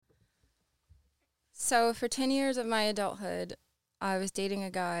So for 10 years of my adulthood, I was dating a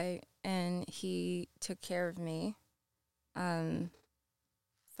guy, and he took care of me,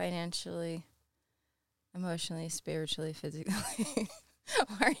 financially, emotionally, spiritually, physically.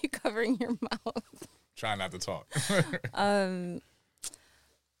 Why are you covering your mouth? Trying not to talk.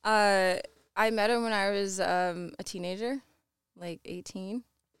 I met him when I was a teenager, like 18,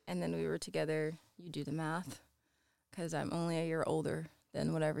 and then we were together. You do the math, because I'm only a year older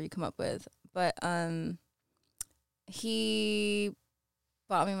than whatever you come up with. But he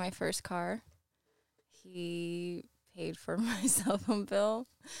bought me my first car. He paid for my cell phone bill.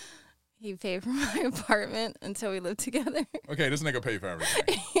 He paid for my apartment until we lived together. Okay, this nigga paid for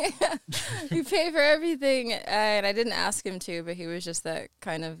everything. Yeah. He paid for everything, and I didn't ask him to, but he was just that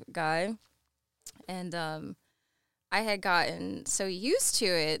kind of guy. And I had gotten so used to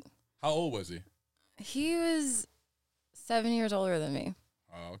it. How old was he? He was 7 years older than me.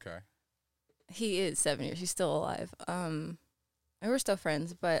 Oh, okay. He is 7 years. He's still alive. And we're still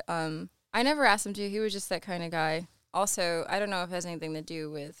friends, but I never asked him to. He was just that kind of guy. Also, I don't know if it has anything to do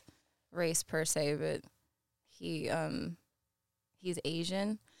with race per se, but he's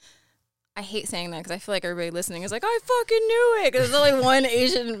Asian. I hate saying that because I feel like everybody listening is like, I fucking knew it, because there's only one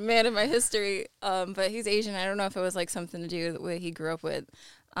Asian man in my history. But he's Asian. I don't know if it was like something to do with the way he grew up with.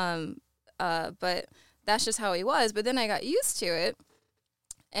 But that's just how he was. But then I got used to it.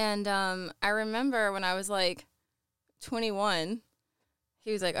 And I remember when I was like 21,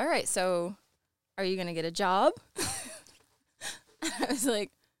 he was like, all right, so are you going to get a job? I was like,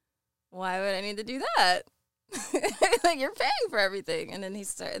 why would I need to do that? Like, you're paying for everything. And then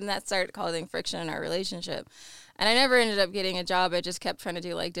that started causing friction in our relationship. And I never ended up getting a job. I just kept trying to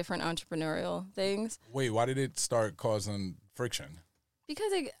do like different entrepreneurial things. Wait, why did it start causing friction?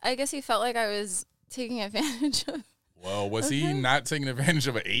 Because I guess he felt like I was taking advantage of. Well, was he not taking advantage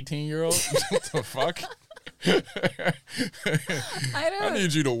of an 18-year-old? What the fuck? I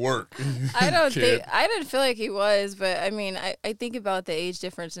need you to work. I didn't feel like he was, but I mean, I think about the age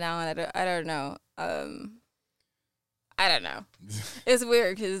difference now, and I don't know. I don't know. It's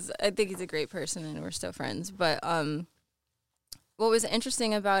weird because I think he's a great person and we're still friends. But what was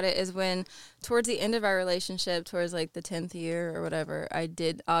interesting about it is when towards the end of our relationship, towards like the 10th year or whatever, I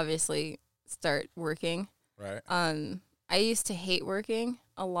did obviously start working. Right. I used to hate working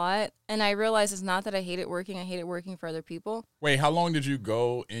a lot, and I realized it's not that I hated working. I hated working for other people. Wait, how long did you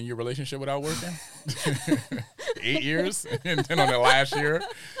go in your relationship without working? 8 years? And then on the last year,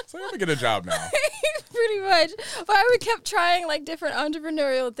 so let me get a job now. Pretty much. But I would kept trying like different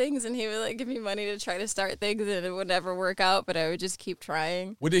entrepreneurial things, and he would like give me money to try to start things, and it would never work out, but I would just keep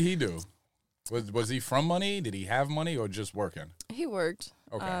trying. What did he do? Was he from money? Did he have money or just working? He worked.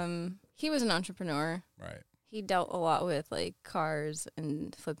 Okay. He was an entrepreneur. Right. He dealt a lot with like cars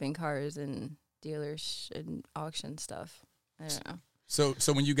and flipping cars and dealers and auction stuff. I don't know.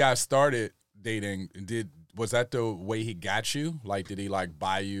 So when you guys started dating, was that the way he got you? Like, did he like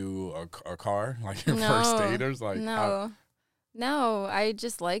buy you a car, like your first daters? Like, no, I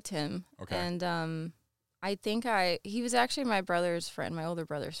just liked him. Okay. And I think he was actually my brother's friend, my older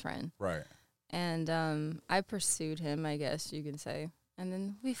brother's friend. Right. And I pursued him, I guess you can say. And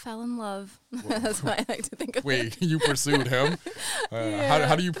then we fell in love. That's what I like to think of. Wait, you pursued him? Yeah.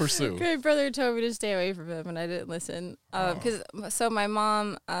 How do you pursue? My brother told me to stay away from him, and I didn't listen. So my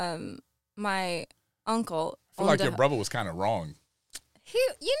mom, my uncle. I feel like your brother was kind of wrong.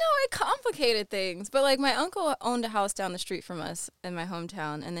 It complicated things. But like my uncle owned a house down the street from us in my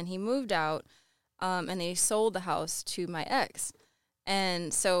hometown, and then he moved out, and they sold the house to my ex.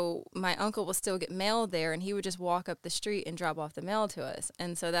 And so my uncle will still get mail there, and he would just walk up the street and drop off the mail to us.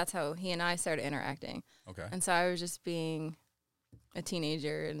 And so that's how he and I started interacting. Okay. And so I was just being a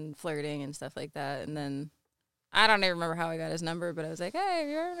teenager and flirting and stuff like that. And then I don't even remember how I got his number, but I was like, hey, if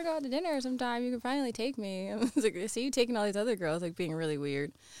you're ever going to go out to dinner sometime, you can finally take me. I was like, I see you taking all these other girls, like being really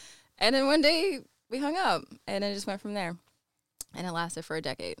weird. And then one day we hung up, and it just went from there. And it lasted for a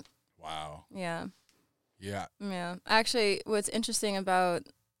decade. Wow. Yeah. Yeah. Yeah. Actually, what's interesting about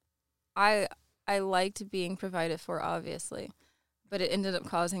I liked being provided for, obviously, but it ended up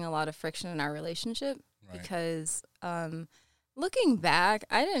causing a lot of friction in our relationship because looking back,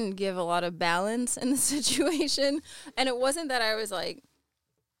 I didn't give a lot of balance in the situation. And it wasn't that I was like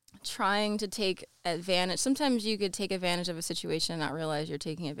trying to take advantage. Sometimes you could take advantage of a situation and not realize you're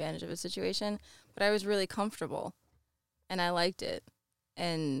taking advantage of a situation, but I was really comfortable and I liked it.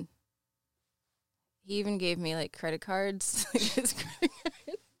 And he even gave me, like, credit cards. Like his credit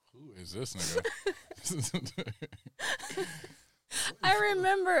card. Who is this nigga? I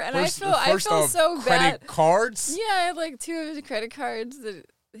remember, and I feel so bad. Credit cards? Yeah, I had, like, 2 of his credit cards that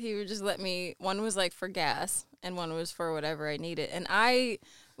he would just let me, one was like for gas and one was for whatever I needed. And I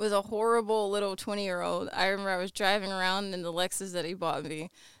was a horrible little 20-year-old. I remember I was driving around in the Lexus that he bought me.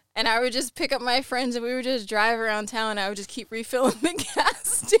 And I would just pick up my friends and we would just drive around town. I would just keep refilling the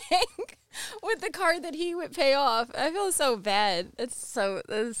gas tank with the card that he would pay off. I feel so bad. That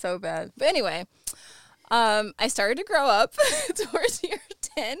is so bad. But anyway, I started to grow up towards year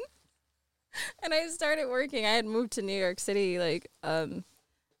 10. And I started working. I had moved to New York City around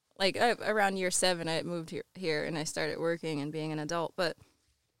year 7. I had moved here and I started working and being an adult. But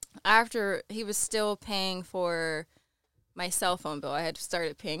after, he was still paying for my cell phone bill. I had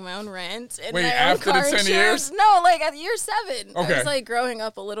started paying my own rent. And wait, my after own car the 10 insurance. years? No, like at year 7. Okay. I was like growing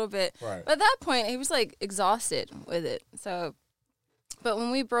up a little bit. Right. But at that point, he was like exhausted with it. So, but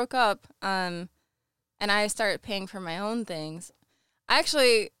when we broke up, and I started paying for my own things,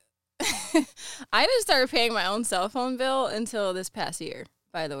 actually, I didn't start paying my own cell phone bill until this past year,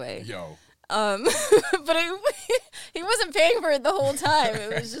 by the way. Yo. But he wasn't paying for it the whole time.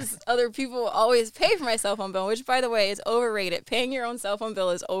 It was just other people always pay for my cell phone bill, which, by the way, is overrated. Paying your own cell phone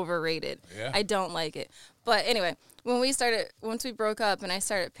bill is overrated. Yeah. I don't like it. But anyway, once we broke up and I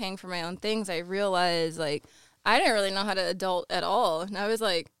started paying for my own things, I realized, like, I didn't really know how to adult at all. And I was,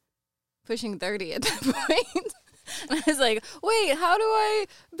 like, pushing 30 at that point. And I was like, wait, how do I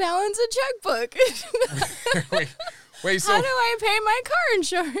balance a checkbook? Wait, so how do I pay my car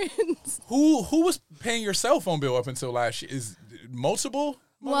insurance? who was paying your cell phone bill up until last year? Is multiple?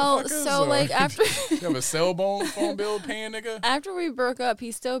 Well, so, like, after you have a cell phone bill paying nigga? After we broke up,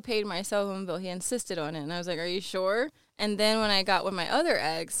 he still paid my cell phone bill. He insisted on it. And I was like, are you sure? And then when I got with my other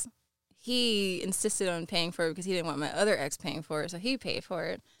ex, he insisted on paying for it because he didn't want my other ex paying for it. So he paid for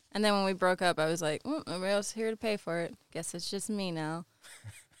it. And then when we broke up, I was like, nobody else here to pay for it. Guess it's just me now.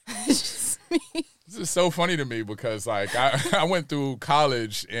 It's just me. This is so funny to me because, like, I went through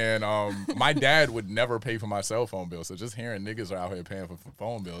college and my dad would never pay for my cell phone bill. So just hearing niggas are out here paying for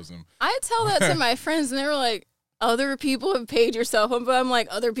phone bills. And I tell that to my friends and they were like, other people have paid your cell phone bill. I'm like,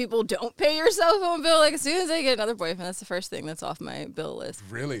 other people don't pay your cell phone bill. Like, as soon as I get another boyfriend, that's the first thing that's off my bill list.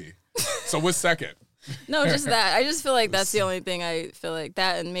 Really? So what's second? No, just that. I just feel like that's the only thing I feel like,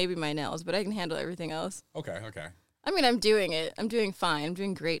 that and maybe my nails, but I can handle everything else. Okay. I mean, I'm doing it. I'm doing fine. I'm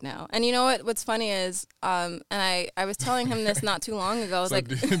doing great now. And you know what? What's funny is, and I was telling him this not too long ago. I was So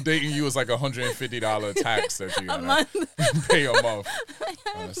like, dating you is like $150 tax that you gotta a month. pay a month.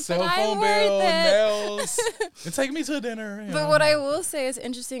 Cell phone bill, nails. And take me to dinner. But what I will say is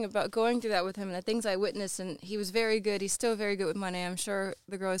interesting about going through that with him and the things I witnessed, and he was very good. He's still very good with money. I'm sure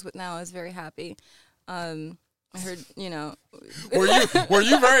the girl he's with now is very happy. I heard, you know. Were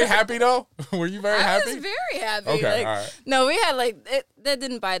you very happy though? Were you very happy? I was very happy. Okay, like, all right. No, we had that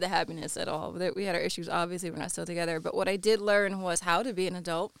didn't buy the happiness at all. We had our issues. Obviously, we're not still together. But what I did learn was how to be an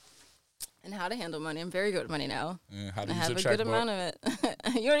adult and how to handle money. I'm very good with money now. Yeah, how to I use have a a good checkbook. amount of it.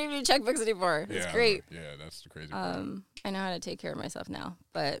 You don't even need checkbooks anymore. It's great. Yeah, that's the crazy part. I know how to take care of myself now.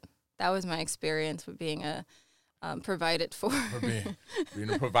 But that was my experience with being a provided for. For being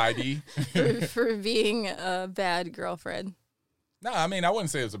a providee. for being a bad girlfriend. No, I mean, I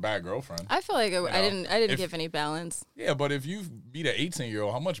wouldn't say it's a bad girlfriend. I feel like I didn't give any balance. Yeah, but if you meet an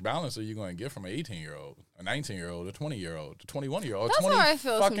 18-year-old, how much balance are you going to get from an 18-year-old, a 19-year-old, a 20-year-old, a 21-year-old, a That's 20 how I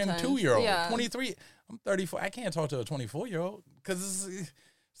feel fucking sometimes. 2-year-old, Yeah. 23? I'm 34. I can't talk to a 24-year-old because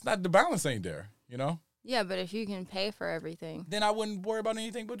it's not, the balance ain't there, you know? Yeah, but if you can pay for everything. Then I wouldn't worry about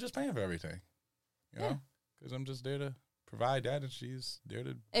anything but just paying for everything, you Yeah. know? Because I'm just there to provide that, and she's there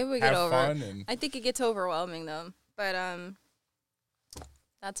to It would get have over. fun. And I think it gets overwhelming though. But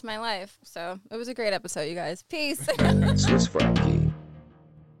that's my life. So it was a great episode, you guys. Peace. Swiss Frankie.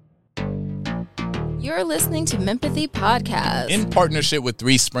 You're listening to Mempathy Podcast. in partnership with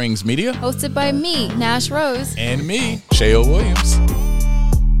Three Springs Media Hosted by me, Nash Rose. and me, Sheo Williams.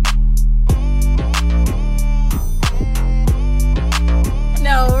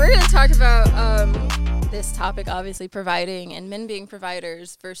 No, we're going to talk about this topic, obviously, providing and men being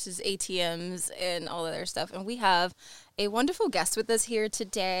providers versus ATMs and all other stuff. And we have a wonderful guest with us here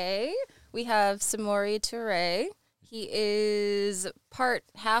today. We have Samori Toure. He is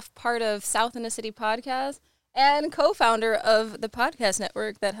half part of South in the City podcast and co-founder of the podcast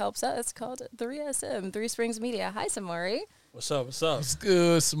network that helps us called 3SM, Three Springs Media. Hi, Samori. What's up? What's up? It's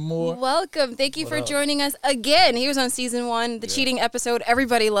good, some more. Welcome. Thank you What for up? joining us again. He was on season 1, the cheating episode.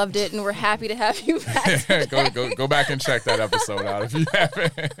 Everybody loved it, and we're happy to have you back. go back and check that episode out if you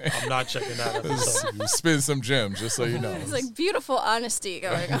haven't. I'm not checking that episode. Spin some gems, just so you know. It's like beautiful honesty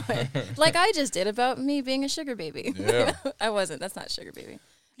going on. Like I just did about me being a sugar baby. Yeah. I wasn't. That's not sugar baby.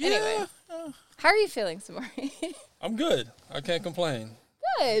 Yeah. Anyway, how are you feeling, Samori? I'm good. I can't complain.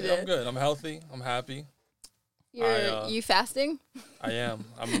 good. Yeah, I'm good. I'm healthy. I'm happy. You fasting? I am.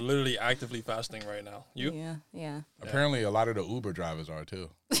 I'm literally actively fasting right now. You? Yeah. Apparently, a lot of the Uber drivers are too.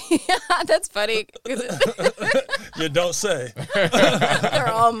 That's funny. 'Cause You don't say. they're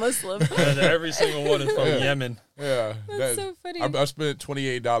all Muslim. And every single one is from Yemen. Yeah, That's so funny. I spent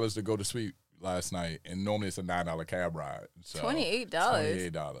 $28 to go to sleep last night, and normally it's a $9 cab ride. So $28.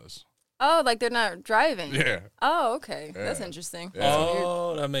 $28. Oh, like they're not driving. Yeah. Oh, okay. That's Yeah. interesting. Yeah. That's weird.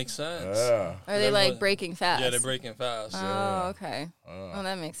 Oh, that makes sense. Yeah. Are they like breaking fast? Yeah, they're breaking fast. Oh, okay. Oh,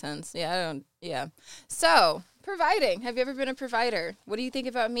 that makes sense. Yeah, I don't. Yeah. So, providing. Have you ever been a provider? What do you think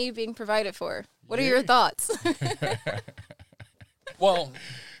about me being provided for? What are your thoughts? Well,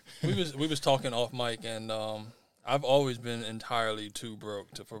 we was talking off mic, and I've always been entirely too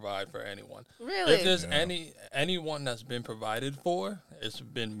broke to provide for anyone. Really? If there's anyone that's been provided for, it's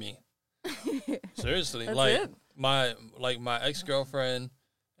been me. Seriously, That's like it. my ex-girlfriend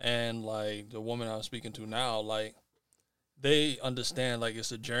and like the woman I'm speaking to now, like they understand like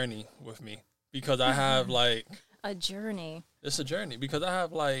it's a journey with me because I have like A journey. it's a journey because I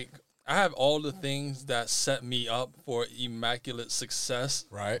have all the things that set me up for immaculate success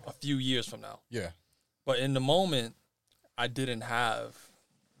Right. a few years from now. Yeah. But in the moment, I didn't have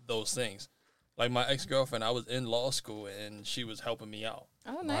those things. Like my ex-girlfriend, I was in law school and she was helping me out.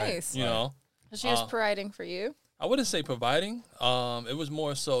 Oh, nice. You know, So she was providing for you. I wouldn't say providing. It was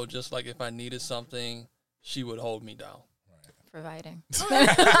more so just like if I needed something, she would hold me down. Providing.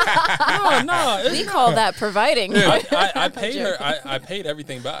 No, We call that providing. I paid her. I paid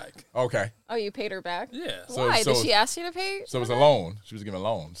everything back. Okay. Oh, you paid her back? Yeah. Why? Did she ask you to pay? So it was a loan. She was giving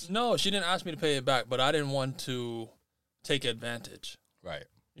loans. No, she didn't ask me to pay it back, but I didn't want to take advantage. Right.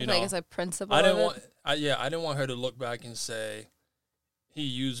 You Like know, as a principle. I didn't of want. it? I didn't want her to look back and say he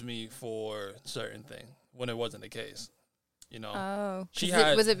used me for certain thing when it wasn't the case. You know. Oh. She Is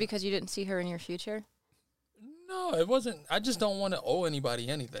had- was it because you didn't see her in your future? No, it wasn't. I just don't want to owe anybody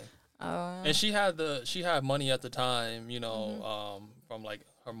anything. Oh. And she had money at the time, you know, from like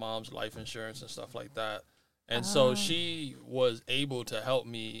her mom's life insurance and stuff like that. And so she was able to help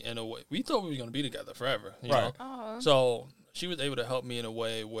me in a way. We thought we were going to be together forever, you know. Oh. So she was able to help me in a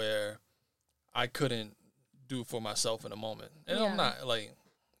way where I couldn't do for myself in a moment. And Yeah. I'm not like,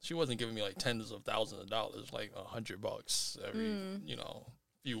 she wasn't giving me like tens of thousands of dollars, like $100 every, you know,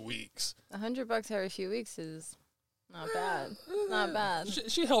 few weeks. $100 every few weeks is not bad. Not bad.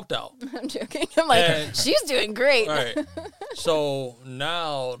 She helped out. I'm joking. I'm like, And- she's doing great. Right. So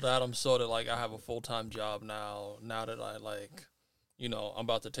now that I'm sort of like, I have a full-time job now that I like, you know, I'm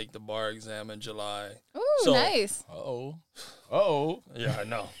about to take the bar exam in July. Ooh, So- nice. Uh-oh. Yeah, I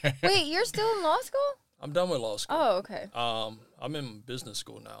know. Wait, you're still in law school? I'm done with law school. Oh, okay. I'm in business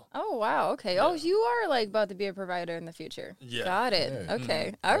school now. Oh, wow. Okay. Oh, you are like about to be a provider in the future. Yeah. Got it. Yeah.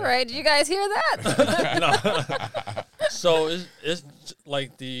 Okay. All right. Did you guys hear that? So it's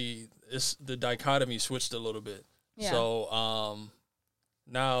like the dichotomy switched a little bit. Yeah. So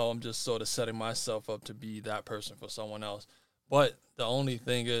now I'm just sort of setting myself up to be that person for someone else. But the only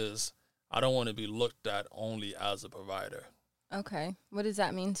thing is, I don't want to be looked at only as a provider. Okay. What does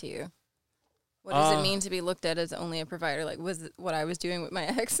that mean to you? What does it mean to be looked at as only a provider? Like, was it what I was doing with my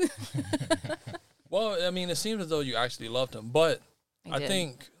ex? Well, I mean, it seems as though you actually loved him, but I did.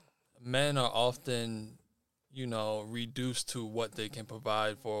 think men are often, you know, reduced to what they can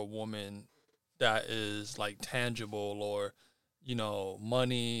provide for a woman that is like tangible or, you know,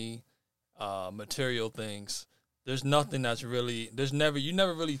 money, material things. There's nothing that's really, you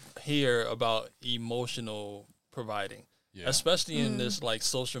never really hear about emotional providing. Yeah. Especially in this like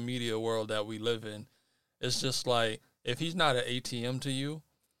social media world that we live in. It's just like, if he's not an ATM to you,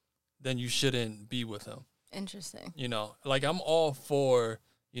 then you shouldn't be with him. Interesting. You know, like I'm all for,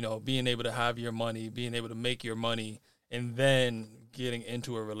 you know, being able to have your money, being able to make your money, and then getting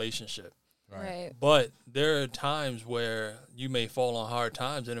into a relationship. Right. But there are times where you may fall on hard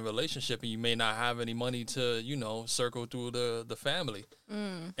times in a relationship and you may not have any money to, you know, circle through the family.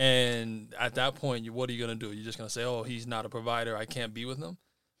 And at that point, what are you going to do? You're just going to say, oh, he's not a provider. I can't be with him.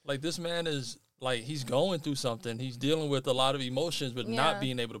 Like this man is like, he's going through something. He's dealing with a lot of emotions, but Yeah. not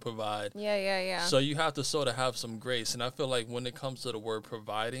being able to provide. Yeah. So you have to sort of have some grace. And I feel like when it comes to the word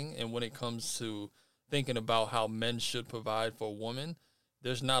providing and when it comes to thinking about how men should provide for a woman,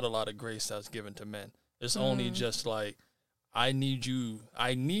 there's not a lot of grace that's given to men. It's only just like, I need you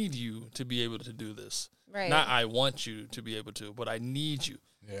to be able to do this. Right. Not I want you to be able to, but I need you.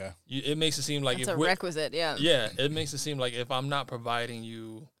 Yeah. It makes it seem like It's if a we're, requisite. Yeah. yeah, it makes it seem like if I'm not providing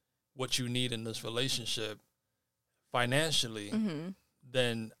you what you need in this relationship financially,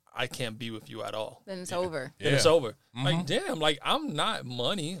 then I can't be with you at all. Then it's over. Then it's over. Like, damn, like, I'm not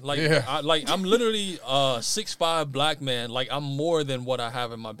money. Like, I'm literally a 6'5" black man. Like, I'm more than what I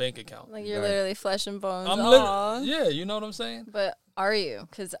have in my bank account. Like, you're literally flesh and bones. I'm literally, yeah, you know what I'm saying? But are you?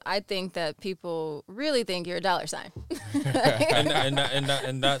 Because I think that people really think you're a dollar sign.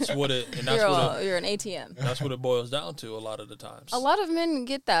 and that's what it. And that's you're an ATM. That's what it boils down to a lot of the times. A lot of men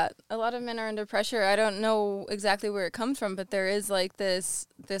get that. A lot of men are under pressure. I don't know exactly where it comes from, but there is like this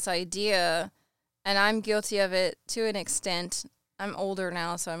idea, and I'm guilty of it to an extent. I'm older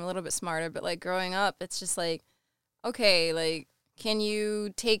now, so I'm a little bit smarter. But like growing up, it's just like, okay, like, can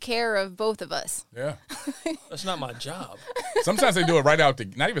you take care of both of us? Yeah. That's not my job. Sometimes they do it right out the,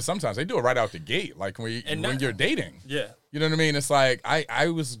 not even sometimes, they do it right out the gate. Like when you're dating. Yeah. You know what I mean? It's like, I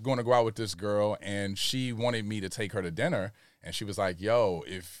was going to go out with this girl and she wanted me to take her to dinner. And she was like, yo,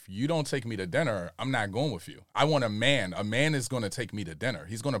 if you don't take me to dinner, I'm not going with you. I want a man. A man is going to take me to dinner.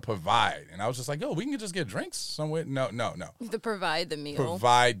 He's going to provide. And I was just like, yo, we can just get drinks somewhere. No. To provide the meal.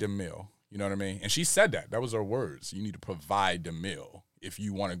 Provide the meal. You know what I mean? And she said that. That was her words. You need to provide the meal if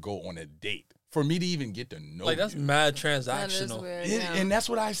you want to go on a date. For me to even get to know like, that's you. mad That is transactional. weird, And that's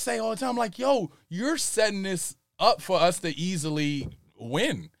what I say all the time. Like, yo, you're setting this up for us to easily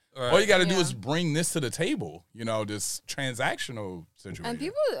win. Right. All you got to do is bring this to the table, you know, this transactional situation. And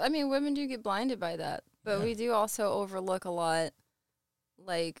people, I mean, women do get blinded by that. But we do also overlook a lot.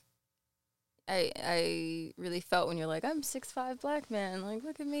 Like, I really felt when you're like, I'm 6'5" black man. Like,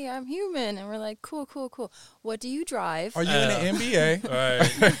 look at me, I'm human. And we're like, cool. What do you drive? Are you in the NBA?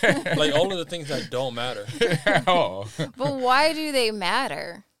 Right. Like, all of the things that don't matter. Oh. But why do they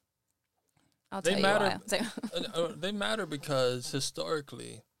matter? I'll tell you why. They matter because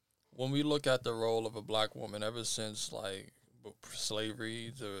historically, when we look at the role of a black woman, ever since like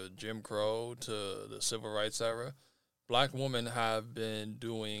slavery to Jim Crow to the civil rights era, black women have been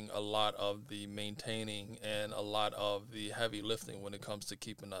doing a lot of the maintaining and a lot of the heavy lifting when it comes to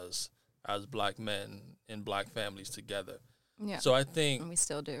keeping us as black men in black families together. Yeah. So I think... And we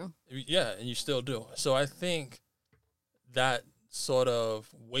still do. Yeah, and you still do. So I think that sort of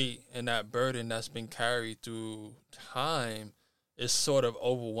weight and that burden that's been carried through time is sort of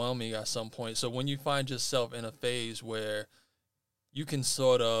overwhelming at some point. So when you find yourself in a phase where you can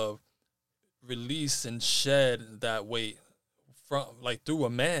sort of release and shed that weight from, like, through a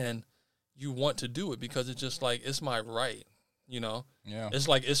man, you want to do it because it's just like, it's my right, you know? Yeah. It's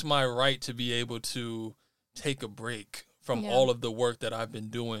like, it's my right to be able to take a break from all of the work that I've been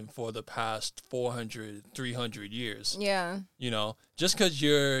doing for the past 400, 300 years. Yeah. You know, just because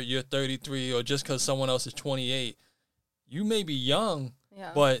you're 33 or just because someone else is 28, you may be young,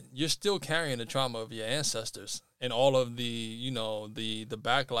 but you're still carrying the trauma of your ancestors and all of the, you know, the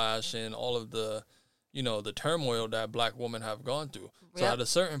backlash and all of the, you know, the turmoil that black women have gone through. So at a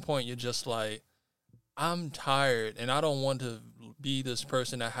certain point, you're just like, I'm tired and I don't want to be this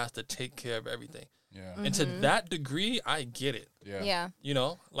person that has to take care of everything. Yeah. And to that degree, I get it. Yeah. You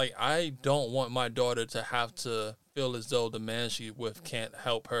know, like, I don't want my daughter to have to feel as though the man she's with can't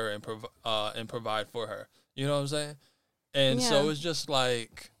help her and provide for her. You know what I'm saying? And so it's just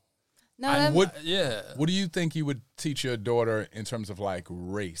like, What do you think you would teach your daughter in terms of like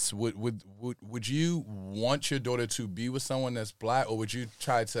race? Would you want your daughter to be with someone that's black, or would you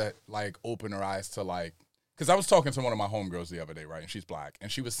try to like open her eyes to like? Because I was talking to one of my homegirls the other day, right? And she's black,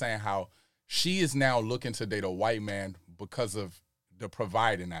 and she was saying how she is now looking to date a white man because of the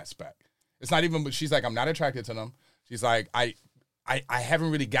providing aspect. It's not even, but she's like, I'm not attracted to them. She's like, I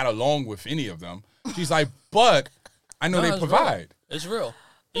haven't really got along with any of them. She's like, but I know they provide. Real. It's real.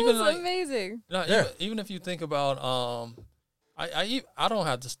 Even like, amazing. Even if you think about, I don't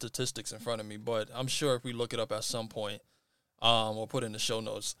have the statistics in front of me, but I'm sure if we look it up at some point, we'll put it in the show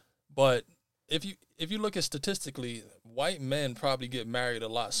notes. But if you look at statistically, white men probably get married a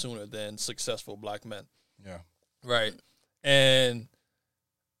lot sooner than successful black men. Yeah. Right. And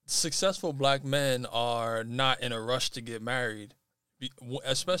successful black men are not in a rush to get married,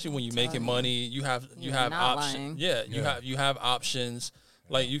 especially when you're making money. You have options. Yeah, you have options.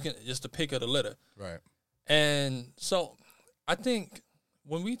 Like, you can just the pick of the litter. Right. And so I think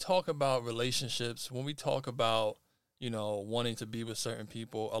when we talk about relationships, when we talk about, you know, wanting to be with certain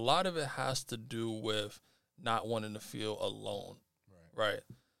people, a lot of it has to do with not wanting to feel alone. Right.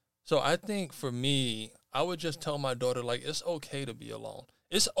 So I think for me, I would just tell my daughter, like, it's okay to be alone.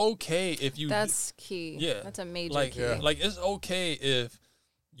 It's okay if you... That's key. Yeah. That's a major key. Like, it's okay if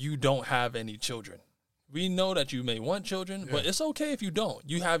you don't have any children. We know that you may want children, but it's okay if you don't.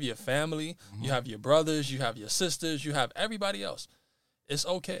 You have your family, you have your brothers, you have your sisters, you have everybody else. It's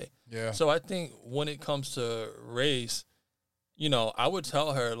okay. Yeah. So I think when it comes to race, you know, I would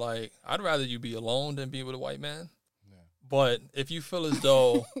tell her, like, I'd rather you be alone than be with a white man. Yeah. But if you feel as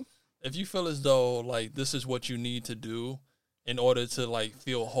though, like, this is what you need to do in order to, like,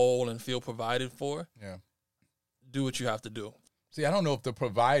 feel whole and feel provided for, do what you have to do. See, I don't know if the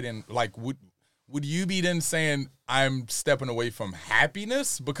providing, like, would you be then saying I'm stepping away from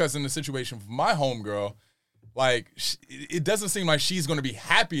happiness? Because in the situation for my homegirl, like, it doesn't seem like she's going to be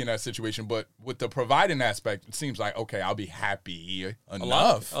happy in that situation. But with the providing aspect, it seems like, okay, I'll be happy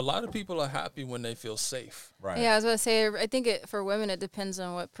enough. A lot of people are happy when they feel safe. Right. Yeah, I was going to say, I think for women, it depends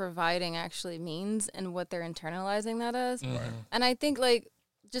on what providing actually means and what they're internalizing that as. Mm-hmm. And I think, like,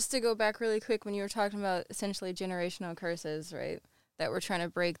 just to go back really quick, when you were talking about essentially generational curses, right, that we're trying to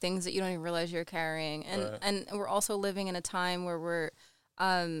break, things that you don't even realize you're carrying. And we're also living in a time where we're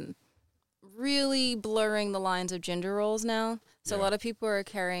really blurring the lines of gender roles now. So a lot of people are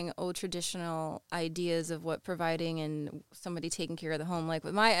carrying old traditional ideas of what providing and somebody taking care of the home. Like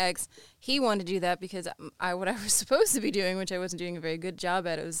with my ex, he wanted to do that because what I was supposed to be doing, which I wasn't doing a very good job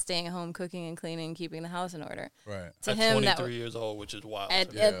at, it was staying at home, cooking and cleaning, and keeping the house in order. Right. To at him, 23 years old, which is wild.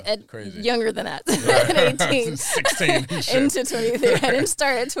 At crazy. Younger than that, at 18. 16. Into 23. I didn't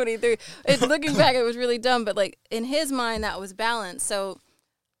start at 23. Looking back, it was really dumb, but like in his mind, that was balance. So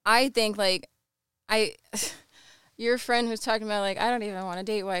I think like your friend who's talking about like, I don't even want to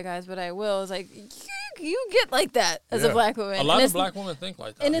date white guys, but I will, is like, you get like that as a black woman. A lot of black women think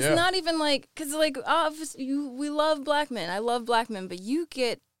like that. And it's not even like, because like, we love black men. I love black men, but you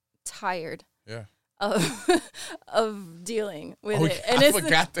get tired of dealing with it. And I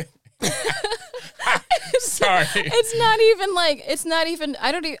forgot that. Sorry. It's not even,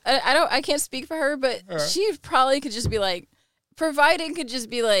 I can't speak for her, but she probably could just be like, providing could just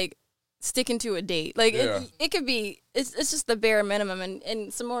be like, sticking to a date. Like it could be, it's just the bare minimum.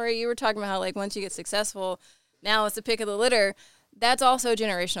 And Samori, you were talking about how like once you get successful, now it's the pick of the litter. That's also a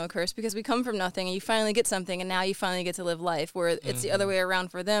generational curse because we come from nothing and you finally get something and now you finally get to live life, where it's the other way around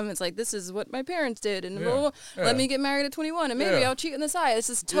for them. It's like, this is what my parents did and blah, blah, blah. Let me get married at 21 and maybe I'll cheat on the side. This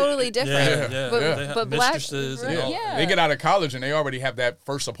is totally different. But black, they get out of college and they already have that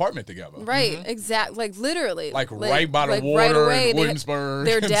first apartment together. Right, exactly. Like literally. Like right by the water right away, in Williamsburg.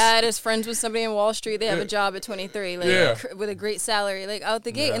 Their dad is friends with somebody in Wall Street. They have a job at 23 with a great salary, like out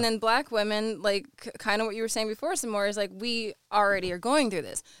the gate. And then black women, like kind of what you were saying before some more, is like we already are going through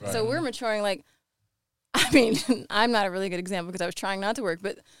this. Right. So we're maturing. Like, I mean, I'm not a really good example because I was trying not to work,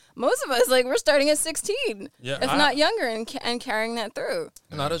 but most of us, like, we're starting at 16, if not younger, and carrying that through.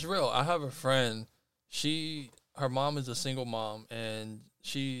 No, that's real. I have a friend. Her mom is a single mom, and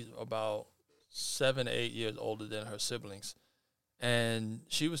she's about 7 to 8 years older than her siblings. And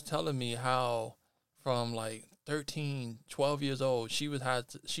she was telling me how from like 13, 12 years old, she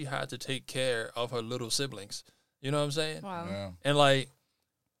had to take care of her little siblings. You know what I'm saying? Wow. Yeah. And like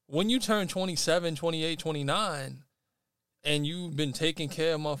when you turn 27, 28, 29 and you've been taking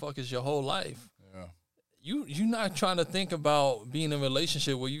care of motherfuckers your whole life, you're not trying to think about being in a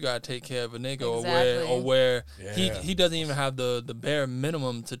relationship where you gotta take care of a nigga or where he doesn't even have the bare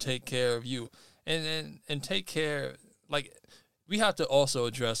minimum to take care of you. And take care, like, we have to also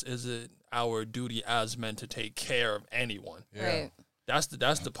address, is it our duty as men to take care of anyone? Yeah. Right. That's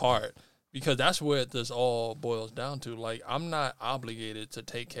the part. Because that's where this all boils down to. Like, I'm not obligated to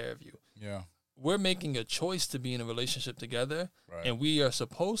take care of you. Yeah. We're making a choice to be in a relationship together, and we are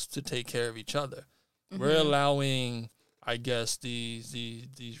supposed to take care of each other. Mm-hmm. We're allowing, I guess, these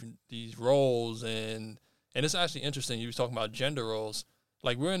roles, and it's actually interesting. You were talking about gender roles.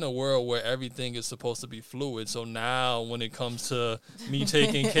 Like, we're in a world where everything is supposed to be fluid. So now when it comes to me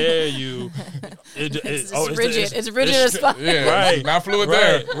taking care of you, it's rigid. It's rigid as fuck. Yeah, right. Not fluid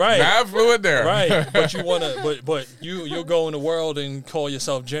there. Right. Not fluid there. Right. But you want to, but you'll go in the world and call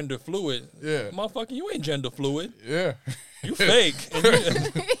yourself gender fluid. Yeah. Motherfucker, you ain't gender fluid. Yeah. You fake.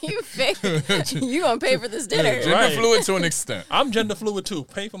 You fake. You gonna pay for this dinner. Gender fluid to an extent. I'm gender fluid too.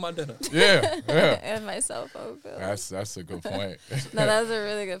 Pay for my dinner. Yeah. And my cell phone bill. That's a good point. No, that's a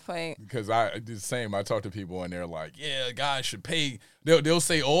really good point. Because I do the same. I talk to people and they're like, yeah, guys should pay. They'll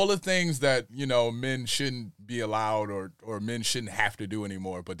say all the things that, you know, men shouldn't be allowed or men shouldn't have to do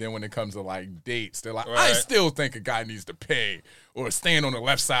anymore. But then when it comes to like dates, they're like, I still think a guy needs to pay or stand on the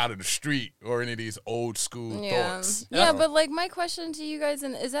left side of the street or any of these old school thoughts. Yeah, but like my question to you guys,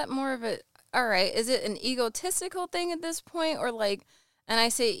 and is that more of all right, is it an egotistical thing at this point, or like, and I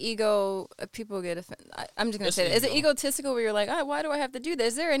say ego, people get offended. I'm just going to say it. Is it egotistical where you're like, why do I have to do this?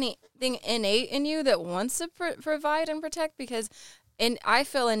 Is there anything innate in you that wants to provide and protect? Because I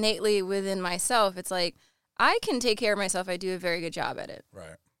feel innately within myself, it's like, I can take care of myself. I do a very good job at it.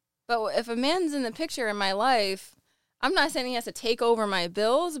 Right. But if a man's in the picture in my life, I'm not saying he has to take over my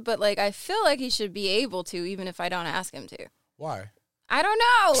bills, but like I feel like he should be able to, even if I don't ask him to. Why? I don't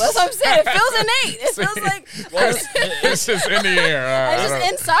know. That's what I'm saying. It feels innate. It feels like It's just in the air. it's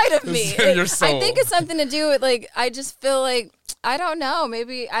just inside of me. It's in your soul. I think it's something to do with like I just feel like I don't know.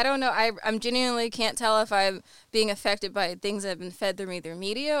 Maybe I don't know. I'm genuinely can't tell if I'm being affected by things that have been fed through me through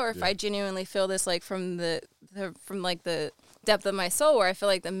media, or if I genuinely feel this like from the depth of my soul, where I feel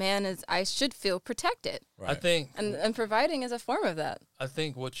like the man is. I should feel protected. Right. I think, And providing is a form of that. I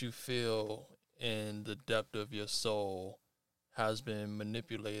think what you feel in the depth of your soul has been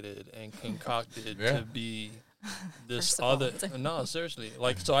manipulated and concocted to be this other. No, seriously.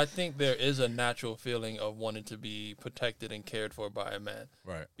 Like, so I think there is a natural feeling of wanting to be protected and cared for by a man.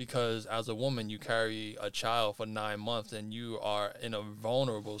 Right. Because as a woman, you carry a child for 9 months and you are in a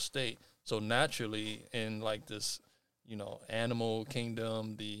vulnerable state. So naturally, in like this, animal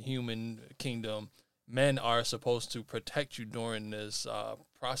kingdom, the human kingdom, men are supposed to protect you during this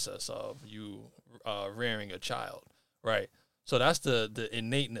process of you rearing a child, right? So that's the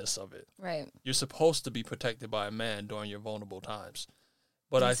innateness of it. Right. You're supposed to be protected by a man during your vulnerable times.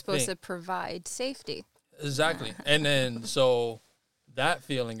 But He's supposed to provide safety. Exactly. And then so that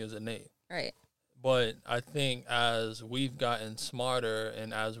feeling is innate. Right. But I think as we've gotten smarter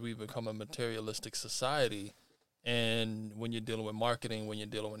and as we've become a materialistic society, and when you're dealing with marketing, when you're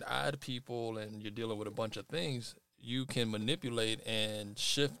dealing with ad people, and you're dealing with a bunch of things, you can manipulate and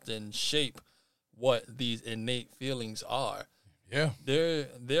shift and shape what these innate feelings are. Yeah.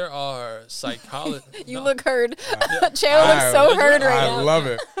 There are psychologists. You look heard. Chael looks so heard right now. I love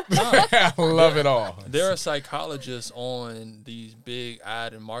it. I love it all. There are psychologists on these big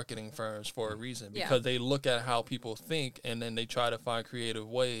ad and marketing firms for a reason, because they look at how people think and then they try to find creative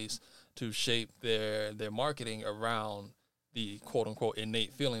ways to shape their marketing around the quote unquote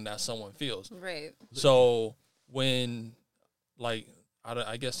innate feeling that someone feels. Right. So when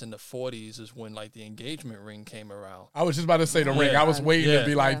I guess in the 40s is when like the engagement ring came around. I was just about to say the ring. I was waiting to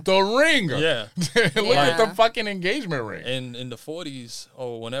be like, Yeah. the ring. Yeah. Look at the fucking engagement ring. And in the 40s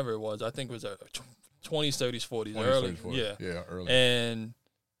or whenever it was, I think it was 20s, 30s, 40s, 20s, early. 30s, 40s. Yeah, early. And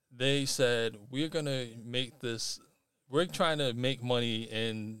they said, we're trying to make money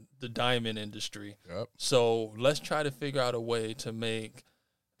in the diamond industry. Yep. So let's try to figure out a way to make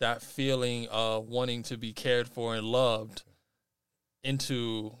that feeling of wanting to be cared for and loved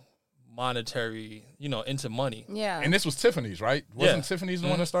into monetary, into money. Yeah. And this was Tiffany's, right? Wasn't Tiffany's the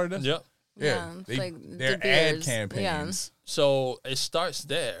one that started this? Yep. Yeah. it's like their De ad Beers. campaigns. So it starts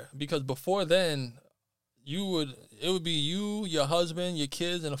there, because before then, it would be you, your husband, your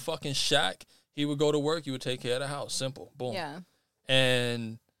kids in a fucking shack. He would go to work. You would take care of the house. Simple. Boom. Yeah.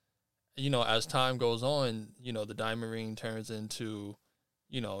 And, as time goes on, the diamond ring turns into,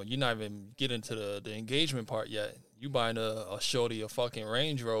 you're not even getting to the engagement part yet. You buying a shorty a fucking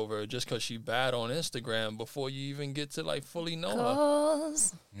Range Rover just because she bad on Instagram before you even get to like fully know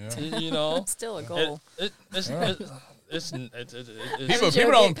Goals. Yeah. Still a goal.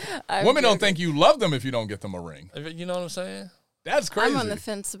 People don't. Women don't think you love them if you don't get them a ring. You know what I'm saying? That's crazy. I'm on the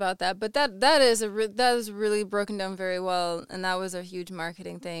fence about that, but that is really broken down very well, and that was a huge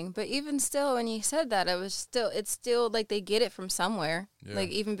marketing thing. But even still, when you said that, it's still like they get it from somewhere. Yeah. Like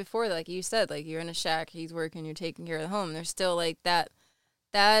even before, like you said, like you're in a shack, he's working, you're taking care of the home. There's still like that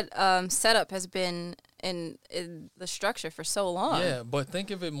setup has been in the structure for so long. Yeah, but think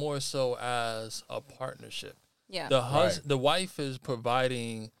of it more so as a partnership. Yeah. The wife is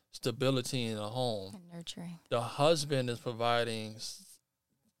providing stability in a home. And nurturing. The husband is providing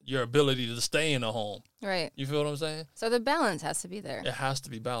your ability to stay in a home. Right. You feel what I'm saying? So the balance has to be there. It has to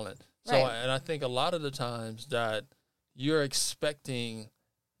be balanced. So, Right. and I think a lot of the times that you're expecting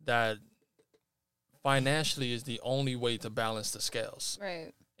that financially is the only way to balance the scales.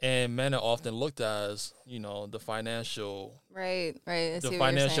 Right. And men are often looked at as, the financial Right. I see the what you're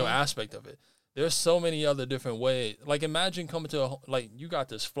financial saying. aspect of it. There's so many other different ways. Like imagine coming to you got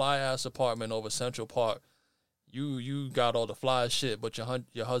this fly ass apartment over Central Park. You got all the fly shit, but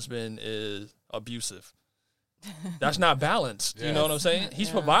your husband is abusive. That's not balanced. You know what I'm saying? He's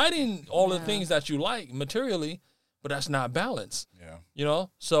providing all the things that you like materially, but that's not balance. Yeah.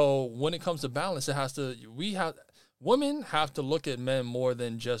 So when it comes to balance, women have to look at men more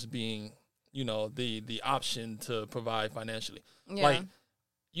than just being, the option to provide financially. Yeah. Like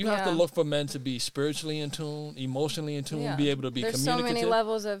you have to look for men to be spiritually in tune, emotionally in tune, be able to be There's communicative. so many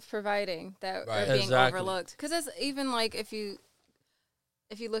levels of providing that are being Exactly. overlooked. Because it's even like if you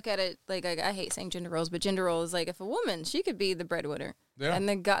look at it, like I hate saying gender roles, but gender roles, like if a woman, she could be the breadwinner. Yeah. And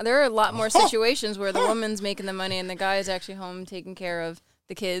the guy, there are a lot more situations where the woman's making the money and the guy is actually home taking care of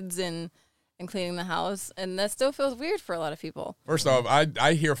the kids and and cleaning the house, and that still feels weird for a lot of people. First off,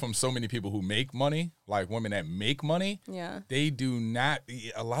 I hear from so many people who make money, like women that make money. Yeah. They do not.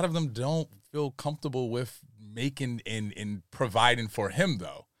 A lot of them don't feel comfortable with making and providing for him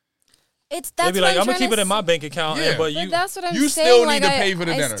though. That's They'd be what like, I'm gonna trying keep it to in my bank account, Yeah. but But you. that's what I'm You saying. still like, need to pay for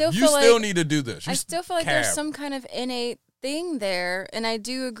the dinner. Still You feel still like, need to do this. I still feel like there's cab. some kind of innate thing there, and I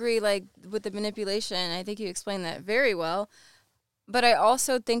do agree, like with the manipulation. I think you explained that very well. But I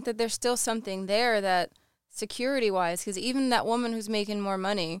also think that there's still something there that security-wise, because even that woman who's making more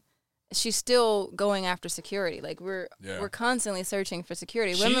money, she's still going after security. Like we're constantly searching for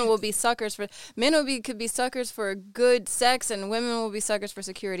security. Women will be suckers for could be suckers for good sex, and women will be suckers for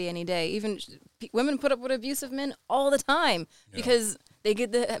security any day. Even women put up with abusive men all the time because they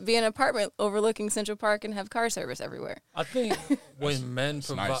get to be in an apartment overlooking Central Park and have car service everywhere. I think when men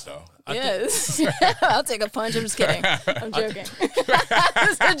provide, nice though. Yes, I'll take a punch. I'm just kidding. I'm joking.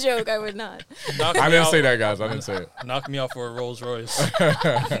 It's a joke. I would not. I didn't say that, guys. I didn't say it. Knock me out for a Rolls Royce.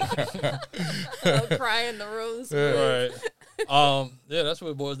 I'll cry in the rose. Right. Yeah, that's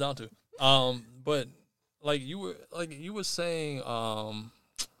what it boils down to. But like you were saying, I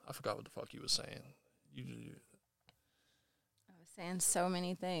forgot what the fuck you were saying. I was saying so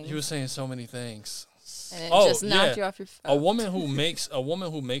many things. You were saying so many things. And it just knocked you off your A woman who makes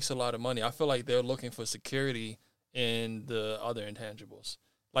a lot of money, I feel like they're looking for security in the other intangibles.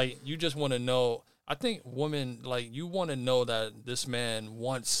 Like you just want to know. I think women, like, you want to know that this man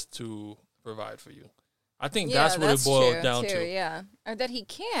wants to provide for you. I think that's what it boils down to. Yeah, or that he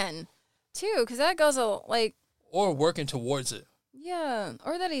can, too, because that goes like. Or working towards it. Yeah,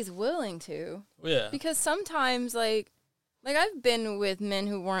 or that he's willing to. Yeah. Because sometimes, like I've been with men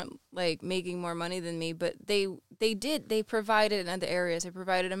who weren't like making more money than me, but they provided in other areas. They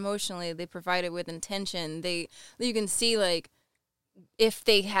provided emotionally. They provided with intention. You can see like if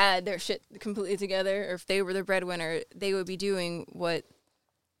they had their shit completely together, or if they were the breadwinner, they would be doing what.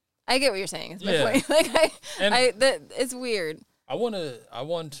 I get what you're saying. It's my point. Like it's weird. I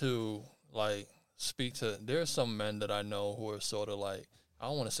want to like speak to. There are some men that I know who are sort of like, I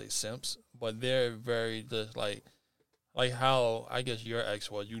don't want to say simps, but they're very just like how I guess your ex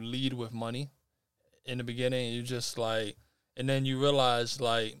was. You lead with money in the beginning, and you just like, and then you realize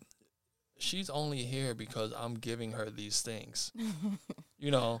like she's only here because I'm giving her these things,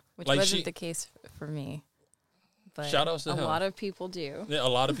 you know. Which like wasn't the case for me. But shout outs to him. A lot of people do. Yeah, a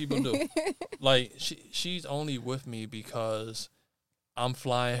lot of people do. Like she's only with me because I'm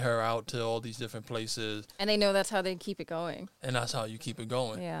flying her out to all these different places. And they know that's how they keep it going. And that's how you keep it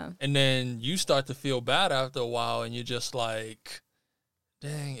going. Yeah. And then you start to feel bad after a while, and you're just like,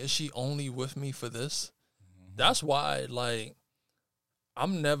 dang, is she only with me for this? Mm-hmm. That's why, like,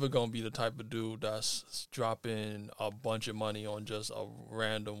 I'm never going to be the type of dude that's dropping a bunch of money on just a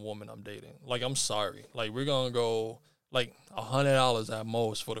random woman I'm dating. Like, I'm sorry. Like, we're going to go, like, $100 at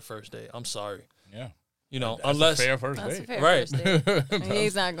most for the first date. I'm sorry. Yeah. You know, That's unless a fair first That's date. a fair Right. first date. I mean,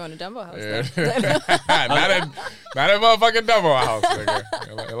 he's not going to Dumbo House. Yeah. not a motherfucking double house,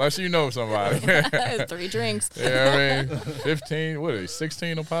 nigga. Unless you know somebody. Though. 3 drinks. Yeah, I mean, 15, what are you,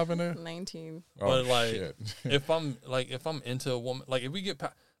 16 will pop in there? 19. Oh, but like, shit. if I'm into a woman, like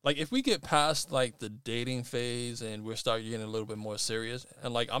if we get past like the dating phase and we're starting getting a little bit more serious,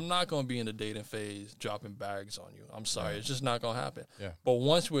 and like I'm not gonna be in the dating phase dropping bags on you. I'm sorry, it's just not gonna happen. Yeah. But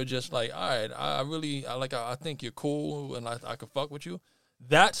once we're just like, all right, I think you're cool and I could fuck with you.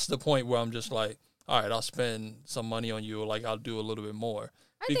 That's the point where I'm just like, all right, I'll spend some money on you. Or like I'll do a little bit more.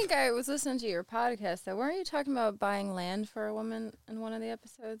 I think I was listening to your podcast, though. Weren't you talking about buying land for a woman in one of the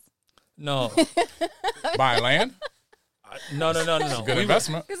episodes? No. Buying land? No. Good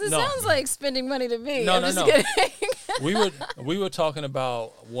investment. Because it No. sounds like spending money to me. No, I'm no, just no. kidding. we were talking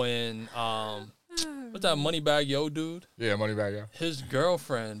about when what's that Moneybag Yo dude? Yeah, money back, yeah. His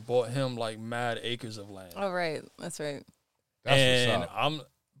girlfriend bought him like mad acres of land. Oh, right. That's right. That's and what's up.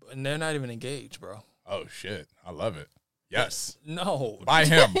 and they're not even engaged, bro. Oh, shit. I love it. Yes. No. Buy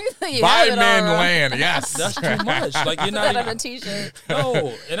him. You Buy have it all men wrong. land. Yes. That's too much. Like you're Put not that on even, a T-shirt.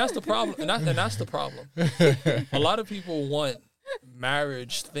 no, and that's the problem. And that's the problem. A lot of people want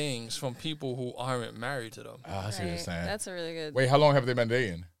marriage things from people who aren't married to them. I see what you're Right. saying. That's a really good. Wait, how long have they been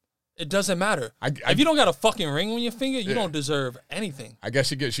dating? It doesn't matter. I If you don't got a fucking ring on your finger, you Yeah. don't deserve anything. I guess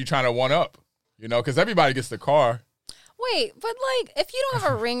she trying to one up, you know, because everybody gets the car. Wait, but like, if you don't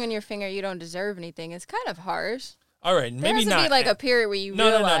have a ring on your finger, you don't deserve anything. It's kind of harsh. All right, There maybe has to not. be like a period where you No.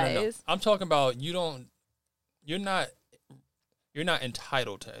 realize. I'm talking about you're not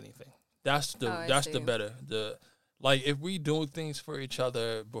entitled to anything. That's the Oh, I that's see. the better the Like, if we do things for each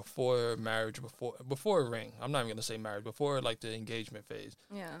other before marriage, before a ring, I'm not even gonna say marriage, before like the engagement phase,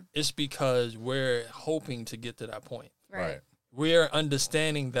 Yeah. it's because we're hoping to get to that point. Right. We're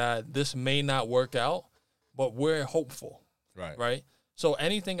understanding that this may not work out, but we're hopeful, Right. right? So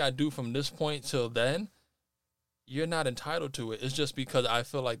anything I do from this point till then, you're not entitled to it. It's just because I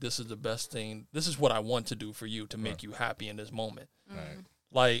feel like this is the best thing. This is what I want to do for you to make you happy in this moment. Right.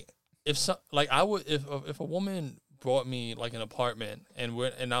 Like, if a woman brought me like an apartment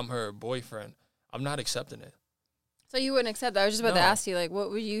and I'm her boyfriend, I'm not accepting it. So you wouldn't accept that? I was just about to No. ask you, like, what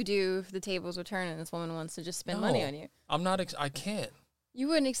would you do if the tables were turned and this woman wants to just spend money No. on you? I'm not. I can't. You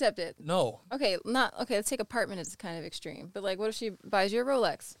wouldn't accept it. No. Okay, let's take apartment as kind of extreme. But like, what if she buys you a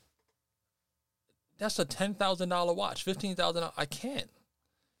Rolex? That's a $10,000 watch, $15,000. I can't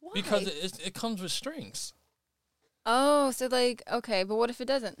Why? because it comes with strings. Oh, so like, okay, but what if it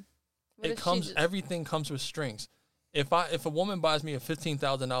doesn't? What if she just- Everything comes with strings. If a woman buys me a $15,000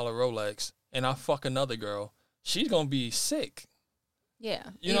 Rolex and I fuck another girl, she's gonna be sick. Yeah,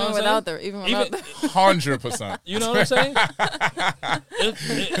 You even know what I'm without saying? the, even without Even- the, 100%. You know what I'm saying?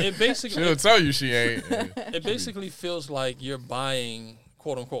 It basically She'll tell you she ain't. it basically feels like you're buying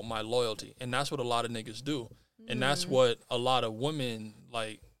quote unquote my loyalty, and that's what a lot of niggas do, and that's what a lot of women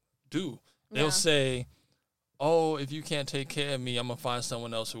like do. They'll Yeah. say, "Oh, if you can't take care of me, I'm gonna find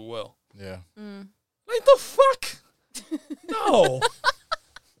someone else who will." Yeah. Like the fuck? No.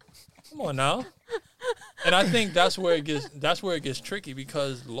 Come on now. And I think that's where it gets tricky,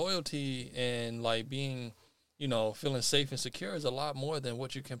 because loyalty and like being, feeling safe and secure is a lot more than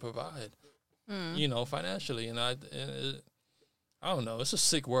what you can provide, financially. And I don't know. It's a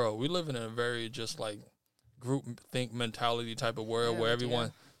sick world. We live in a very just like group think mentality type of world where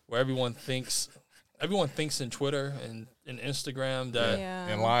everyone thinks in Twitter and in Instagram that yeah.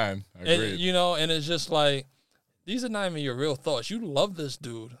 In line. and, Agreed. and it's just like, these are not even your real thoughts. You love this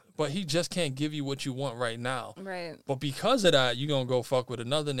dude, but he just can't give you what you want right now. Right. But because of that, you're going to go fuck with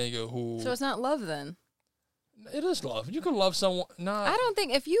another nigga who... So it's not love then. It is love. You can love someone... Nah, I don't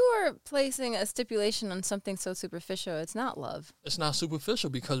think if you are placing a stipulation on something so superficial, it's not love. it's not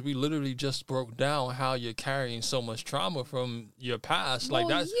superficial, because we literally just broke down how you're carrying so much trauma from your past. Like,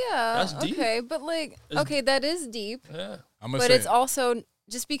 Well, that's deep. Okay, but like, It's- okay, that is deep, Yeah. I'm gonna but say it's also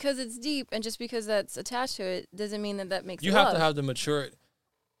just because it's deep and just because that's attached to it doesn't mean that makes You it have love. to have the maturity.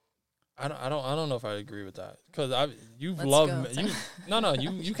 I don't know if I agree with that, because you've Let's loved go.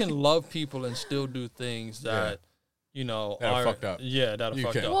 you can love people and still do things that that are are fucked up. Yeah, that are You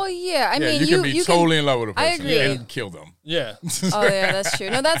fucked can. up. Well, yeah, I yeah, mean, you can be totally in love with a I person agree. and kill them. Yeah. Oh yeah, that's true.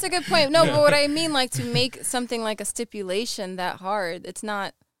 No, that's a good point. No, but what I mean, like, to make something like a stipulation that hard, it's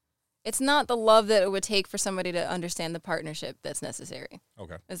not the love that it would take for somebody to understand the partnership that's necessary.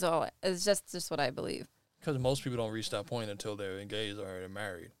 Okay. It's just what I believe. Because most people don't reach that point until they're engaged or they're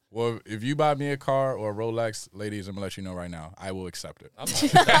married. Well, if you buy me a car or a Rolex, ladies, I'm gonna let you know right now, I will accept it. I'm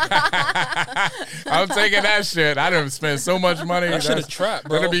not, I'm taking that shit. I done spent so much money. that shit is That's trap,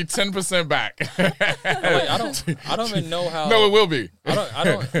 bro. gonna be 10% back. Like, I don't even know how. No, it will be. I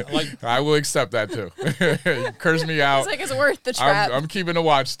don't like. I will accept that too. Curse me out. It's like it's worth the trap. I'm keeping the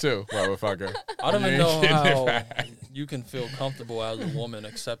watch too, motherfucker. I don't You even ain't know getting it how back. you can feel comfortable as a woman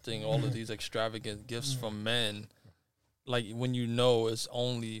accepting all of these extravagant gifts from men, like when you know it's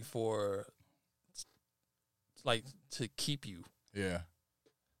only for, like, to keep you. Yeah.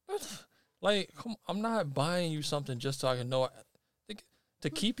 Like, I'm not buying you something just so I can know to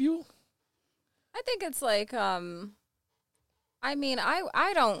keep you. I think it's like, I mean,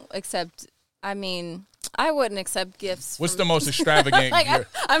 I don't accept. I mean, I wouldn't accept gifts. What's from, the most extravagant? like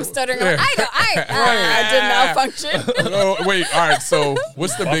gift? I'm stuttering. Like, I did malfunction. Oh, wait, all right. So,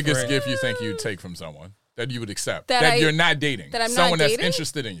 what's the biggest Buffering. gift you think you'd take from someone that you would accept? That You're not dating. that I'm not someone that's dating?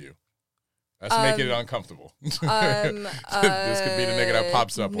 interested in you. Let's make it uncomfortable. this could be the nigga that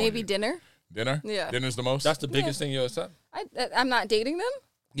pops up. Maybe on you. dinner. Dinner. Yeah. Dinner's the most. That's the biggest thing you'll accept. I'm not dating them.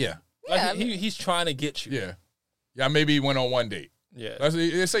 yeah. Yeah, Like, he's trying to get you. Yeah. Yeah. Maybe went on one date. Yeah. Let's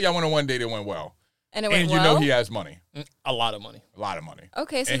say y'all went on one date. It went well, And it went and you well. know he has money, A lot of money. a lot of money.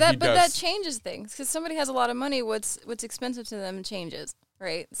 Okay, so And that he but does- that changes things because somebody has a lot of money. What's expensive to them changes,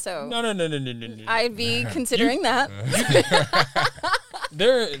 right? So No. I'd be considering that.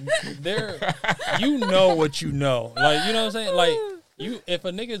 They're you know what you know. Like, you know what I'm saying? Like, if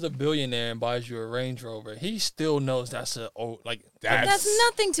a nigga's a billionaire and buys you a Range Rover, he still knows that's That's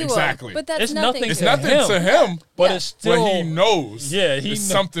nothing to exactly. him. But that's It's nothing. nothing It's to to him. nothing to him, but Yeah. it's still but he knows. Yeah, he it's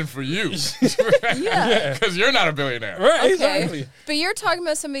kno- something for you. Yeah. Because you're not a billionaire. Right, Okay. exactly. But you're talking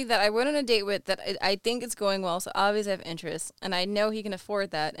about somebody that I went on a date with that I think it's going well, so obviously I have interest, and I know he can afford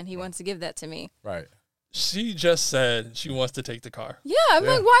that, and he wants to give that to me. Right. She just said she wants to take the car. Yeah, I'm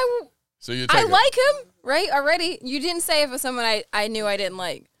like, why? So you I like him, right? Already. You didn't say if it was someone I knew I didn't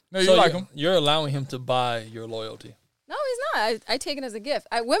like. No, you So like him. You're allowing him to buy your loyalty. No, he's not. I take it as a gift.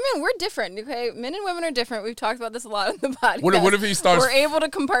 Women, we're different, okay? Men and women are different. We've talked about this a lot on the podcast. What if he starts? We're able to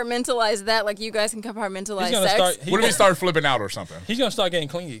compartmentalize that like you guys can compartmentalize He's gonna sex. start. What if he start flipping out or something? He's gonna start getting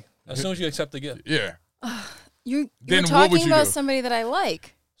clingy as soon as you accept the gift. Yeah. You're Then what talking would you about do? somebody that I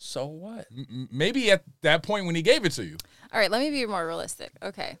like. So what? Maybe at that point when he gave it to you, All right, let me be more realistic.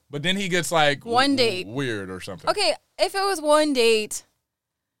 Okay. but then he gets like One date. weird or something. Okay, if it was one date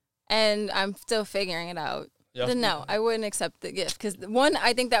and I'm still figuring it out, Yeah. then no, I wouldn't accept the gift. Because one,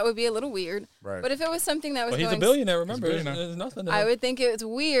 I think that would be a little weird. Right. But if it was something that was But he's a going, billionaire. Remember, He's a billionaire. There's nothing. To I would think it was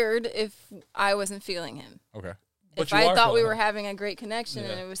weird if I wasn't feeling him. Okay. But If you I are thought we feeling were him. having a great connection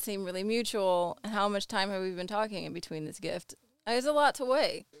and Yeah. it would seem really mutual, and how much time have we been talking in between this gift? There's a lot to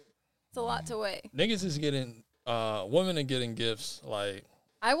weigh. It's a lot to weigh. Niggas is getting, women are getting gifts like.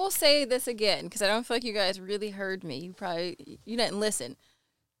 I will say this again because I don't feel like you guys really heard me. You didn't listen.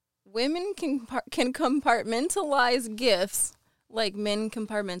 Women can compartmentalize gifts like men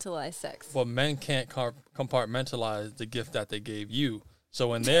compartmentalize sex. Well, men can't compartmentalize the gift that they gave you.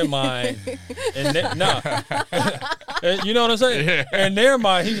 So in their mind, you know what I'm saying? In their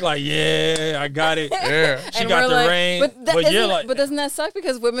mind, he's like, "Yeah, I got it. Yeah. She And got we're the like, ring." But, you're like, but doesn't that suck?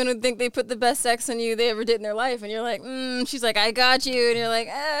 Because women would think they put the best sex on you they ever did in their life, and you're like, she's like, I got you, and you're like,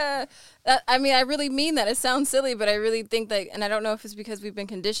 I mean, I really mean that. It sounds silly, but I really think that, and I don't know if it's because we've been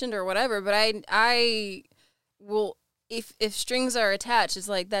conditioned or whatever, but I will, if strings are attached, it's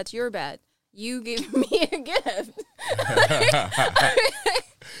like, that's your bad. You gave me a gift.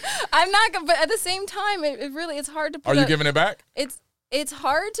 I'm not gonna, but at the same time, it really, it's hard to put Are you up- giving it back? It's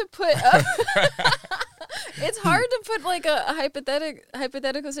hard to put up. It's hard to put like a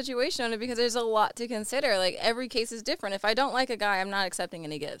hypothetical situation on it because there's a lot to consider. Like every case is different. If I don't like a guy, I'm not accepting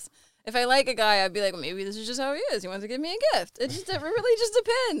any gifts. If I like a guy, I'd be like, well, maybe this is just how he is. He wants to give me a gift. It really just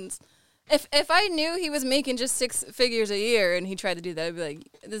depends. If I knew he was making just 6 figures a year and he tried to do that, I'd be like,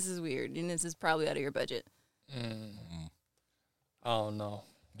 this is weird and this is probably out of your budget. I don't know.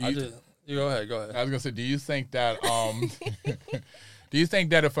 You go ahead. I was gonna say, do you think that do you think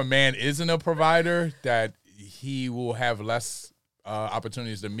that if a man isn't a provider, that he will have less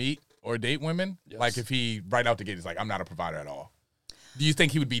opportunities to meet or date women? Yes. Like if he right out the gate is like, I'm not a provider at all. Do you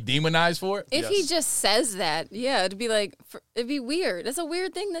think he would be demonized for it? If he Yes. just says that, yeah, it'd be like, it'd be weird. That's a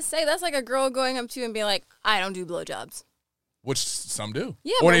weird thing to say. That's like a girl going up to you and being like, I don't do blowjobs. Which some do.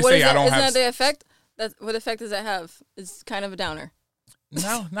 Yeah, Or but they what say is I that? don't Isn't have. that the effect? What effect does that have? It's kind of a downer.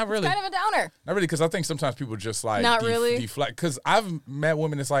 No, not really. Kind of a downer. Not really, because I think sometimes people just like Not really? deflect. Because I've met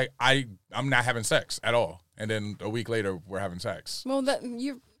women that's like, I'm not having sex at all, and then a week later we're having sex. Well, this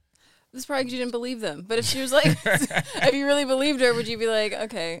is probably because you didn't believe them. But if she was like, if you really believed her, would you be like,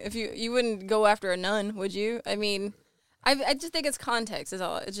 okay? If you wouldn't go after a nun, would you? I mean, I just think it's context is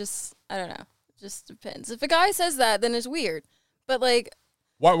all. It just, I don't know. It just depends. If a guy says that, then it's weird. But like,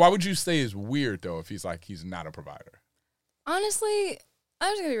 Why would you say it's weird though if he's like he's not a provider? honestly,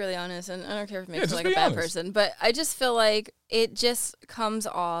 I'm just gonna be really honest, and I don't care if it makes just me like a be bad honest. person, but I just feel like it just comes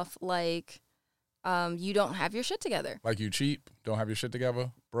off like you don't have your shit together. Like you cheap, don't have your shit together,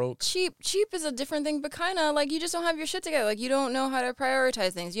 broke. Cheap is a different thing, but kind of like you just don't have your shit together. Like you don't know how to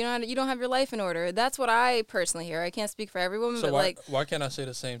prioritize things. You don't have your life in order. That's what I personally hear. I can't speak for every woman, So but why, like why can't I say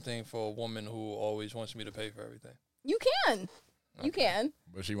the same thing for a woman who always wants me to pay for everything? you can. You can.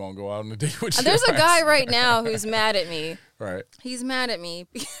 But she won't go out on a date with you. There's a guy right now who's mad at me. Right. He's mad at me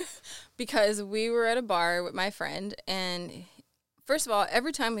because we were at a bar with my friend, and first of all,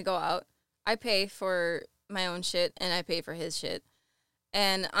 every time we go out, I pay for my own shit and I pay for his shit,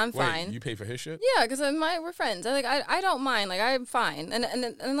 and I'm fine. Wait, you pay for his shit? Yeah, because we're friends. I don't mind. Like I'm fine.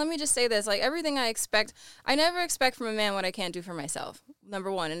 And let me just say this: like everything I expect, I never expect from a man what I can't do for myself.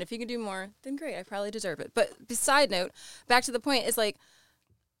 Number one, and if he can do more, then great. I probably deserve it. But beside note, back to the point is like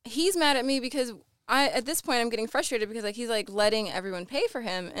he's mad at me because at this point I'm getting frustrated because like he's like letting everyone pay for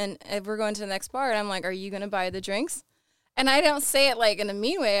him, and we're going to the next bar, and I'm like, are you gonna buy the drinks? And I don't say it like in a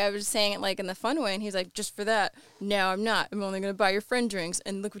mean way. I was just saying it like in the fun way. And he's like, just for that, no, I'm not. I'm only going to buy your friend drinks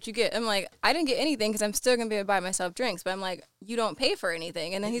and look what you get. I'm like, I didn't get anything because I'm still going to be able to buy myself drinks. But I'm like, you don't pay for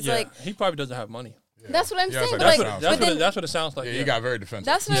anything. And then he's like, he probably doesn't have money. that's what I'm Yeah, saying. it's But like, like, that's but then, That's what it sounds like. Yeah, Yeah, you got very defensive.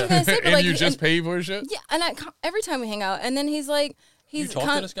 that's what I was going to say. But And like, you just pay for his shit? yeah. And every time we hang out, and then he's like, You he's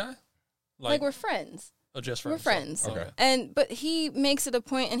talk to this guy? like we're friends. Or just friends? We're friends. Okay. But he makes it a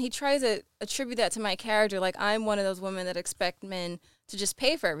point, and he tries to attribute that to my character. Like I'm one of those women that expect men to just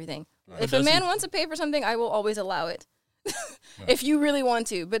pay for everything. If a does man he- wants to pay for something, I will always allow it. if you really want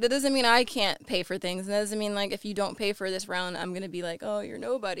to. But that doesn't mean I can't pay for things. And that doesn't mean, like, if you don't pay for this round, I'm going to be like, oh, you're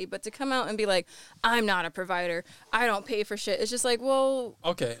nobody. But to come out and be like, I'm not a provider, I don't pay for shit. It's just like, well.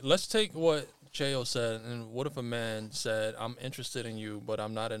 Okay, let's take what J.O. said. And what if a man said, I'm interested in you, but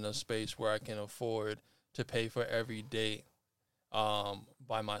I'm not in a space where I can afford to pay for every date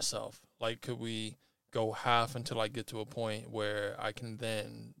by myself? Like, could we go half until I get to a point where I can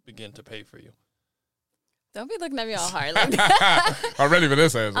then begin to pay for you? Don't be looking at me all hard like that. I'm ready for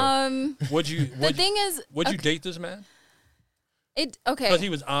this answer. Would you okay. date this man? Okay. Because he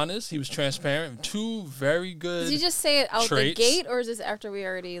was honest, he was transparent, two very good. Did you just say it out traits. the gate, or is this after we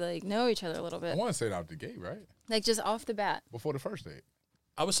already like know each other a little I bit? want to say it out the gate, right? Like just off the bat. Before the first date.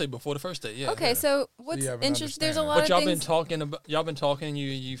 I would say before the first date, yeah. Okay, Yeah. so what's you have an interesting? There's a understanding. lot But of y'all things. been talking.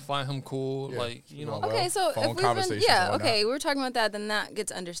 You find him cool, Yeah. like you know. Well, Okay, so phone if we've been, conversations yeah, and okay, we're talking about that, then that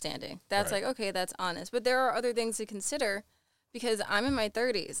gets understanding. That's Right. like, okay, that's honest. But there are other things to consider because I'm in my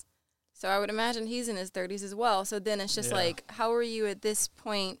 30s. So I would imagine he's in his 30s as well. So then it's just Yeah. like, how are you at this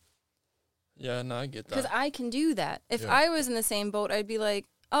point? Yeah, no, I get Because that. I can do that. If Yeah. I was in the same boat, I'd be like,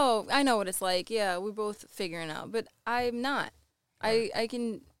 oh, I know what it's like. Yeah, we're both figuring out. But I'm not. I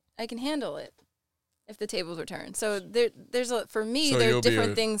can handle it if the tables were turned. So there's for me, So there you'll are be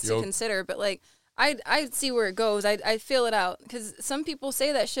different a- things to you'll- consider. But like, I see where it goes. I feel it out because some people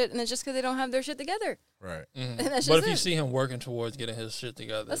say that shit, and it's just because they don't have their shit together. Right. Mhm. That's But just if you it. see him working towards getting his shit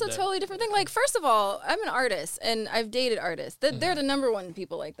together, That's a then- totally different thing. Like, first of all, I'm an artist, and I've dated artists. They're the number one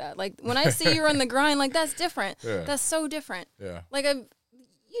people like that. Like, when I see you're on the grind, like, that's different. Yeah. That's so different. Yeah. Like,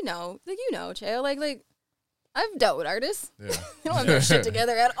 Cheo, like, I've dealt with artists. Yeah. They don't have their shit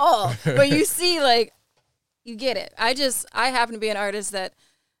together at all. But you see, like, you get it. I happen to be an artist that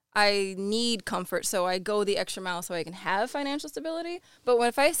I need comfort, so I go the extra mile so I can have financial stability. But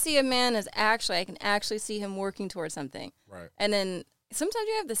if I see a man as I can actually see him working towards something. Right. And then sometimes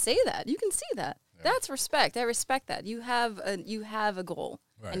you have to say that. You can see that. Yeah. That's respect. I respect that. You have a goal.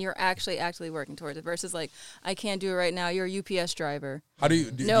 Right. And you're actually working towards it versus like, I can't do it right now. You're a UPS driver. How do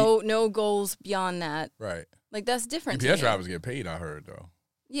you No goals beyond that. right. Like, that's different to UPS me. drivers get paid, I heard though.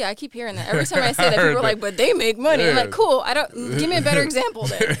 Yeah, I keep hearing that. Every time I say that, people are like, but they make money. I'm Yeah. like, cool. Give me a better example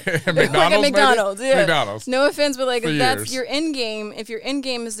then. McDonald's, Like at McDonald's, maybe? yeah. McDonald's. No offense, but like For if that's years. your end game, if your end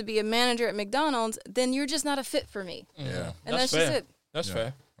game is to be a manager at McDonald's, then you're just not a fit for me. Yeah. And that's fair. just it. That's Yeah.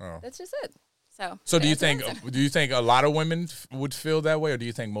 fair. Oh. That's just it. So So do you that's the think answer. a lot of women would feel that way, or do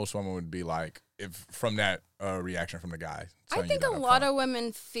you think most women would be like, if from that reaction from the guy? I think a lot of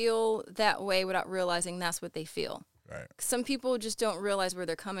women feel that way without realizing that's what they feel. right. Some people just don't realize where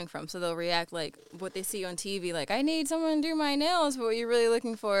they're coming from, so they'll react like what they see on TV, like, I need someone to do my nails, but what you're really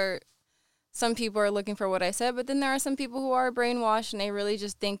looking for, some people are looking for what I said, but then there are some people who are brainwashed, and they really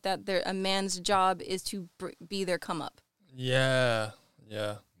just think that a man's job is to be their come up. Yeah.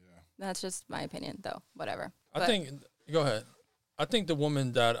 That's just my opinion, though. Whatever. I think. Go ahead. I think the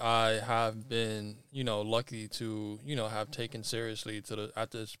woman that I have been, lucky to, have taken seriously at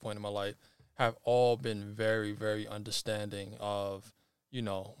this point in my life, have all been very, very understanding of,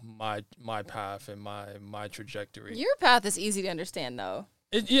 my path and my trajectory. Your path is easy to understand, though.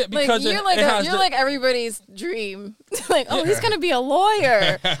 Yeah, Like because you're like everybody's dream. Like, oh, he's gonna be a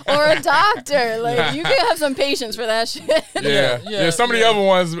lawyer or a doctor. Like, you can have some patience for that shit. Yeah. Some of the other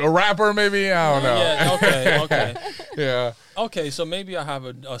ones, a rapper maybe. I don't know. Yeah. Okay. Yeah. Okay. So maybe I have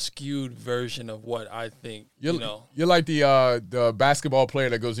a skewed version of what I think. You're like the basketball player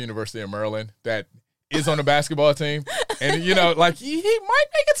that goes to University of Maryland that is on the basketball team, and like he might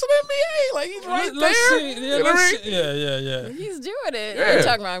make it to the NBA. Like he's right Let's there. see. You know what I mean? Yeah. He's doing it. Yeah. You're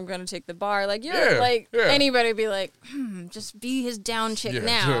talking about I'm gonna take the bar. Like anybody would be like, just be his down chick Yeah,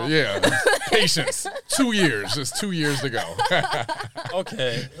 now. yeah. Patience. 2 years. Just 2 years to go.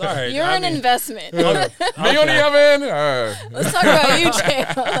 Okay. All right. You're an investment. Me on the other end. Let's talk about you, Jay.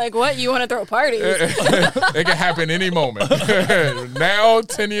 Like, what? You want to throw parties? It can happen any moment. Now,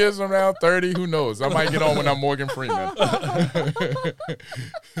 10 years from now, 30, who knows? I might get on when I'm Morgan Freeman.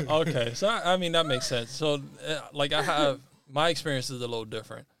 Okay. So I mean that makes sense. So I have my experience is a little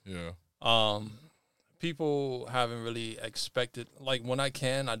different. Yeah. People haven't really expected, like when I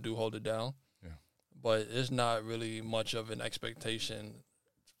can, I do hold it down. Yeah. But it's not really much of an expectation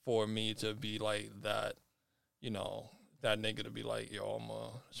for me to be like that, that nigga to be like, yo, I'm going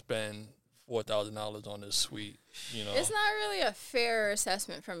to spend $4,000 on this suite, It's not really a fair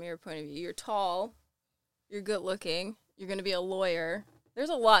assessment from your point of view. You're tall. You're good looking. You're going to be a lawyer. There's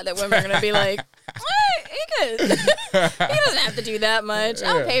a lot that women are going to be like, what? He doesn't have to do that much.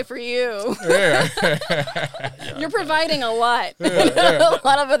 I'll pay for you. Yeah. You're providing a lot. A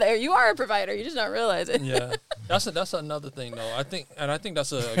lot of other. You are a provider. You just don't realize it. Yeah. That's another thing though. I think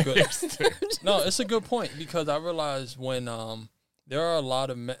that's a good. No, it's a good point because I realize when there are a lot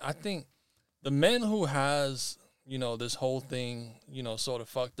of men. I think the men who has this whole thing sort of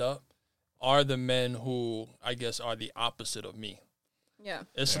fucked up are the men who I guess are the opposite of me. Yeah.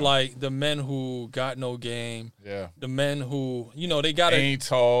 It's like the men who got no game. Yeah. The men who, they got ain't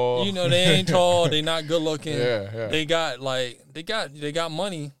tall. they ain't tall. They not good looking. Yeah. They got they got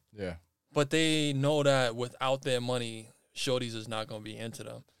money. Yeah. But they know that without their money, shorties is not going to be into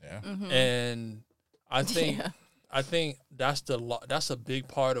them. Yeah. And I think that's a big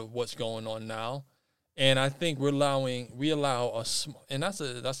part of what's going on now. And I think we allow and that's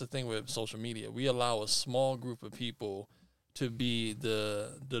the thing with social media. We allow a small group of people to be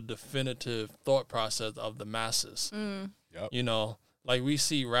the definitive thought process of the masses. Yep. Like we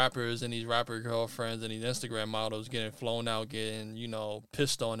see rappers and these rapper girlfriends and these Instagram models getting flown out, getting,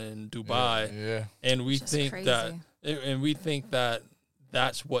 pissed on in Dubai. Yeah. And we Just think crazy. that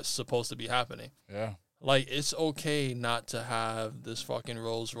that's what's supposed to be happening. Yeah. Like, it's okay not to have this fucking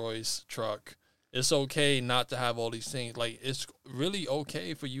Rolls Royce truck. It's okay not to have all these things. Like, it's really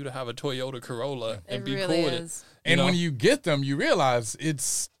okay for you to have a Toyota Corolla and be really cool with is. it. And when you get them, you realize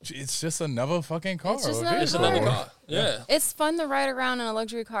it's just another fucking car. It's just or another It's vehicle. another car. car. Yeah. It's fun to ride around in a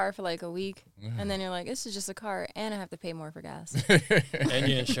luxury car for like a week, and then you're like, this is just a car, and I have to pay more for gas. And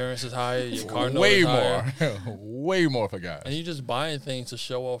your insurance is higher. Your car note Way is higher. more. Way more for guys. And you just buying things to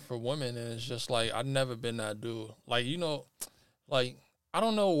show off for women, and it's just like, I've never been that dude. Like, like, I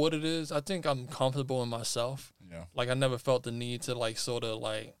don't know what it is. I think I'm comfortable in myself. Yeah. Like, I never felt the need to, like, sort of,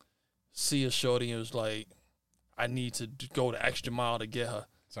 like, see a shorty and was like, I need to go the extra mile to get her.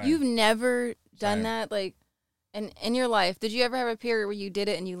 Same. You've never done Same. that, like, in your life. Did you ever have a period where you did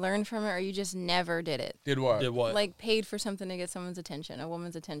it and you learned from it, or you just never did it? Did what? Did what? Like, paid for something to get someone's attention, a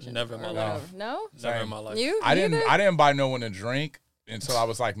woman's attention. Never in or my whatever. life. No? Never Same. in my life. You? I Neither? didn't buy no one a drink until I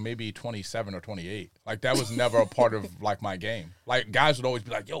was like maybe 27 or 28. Like that was never a part of like my game. Like guys would always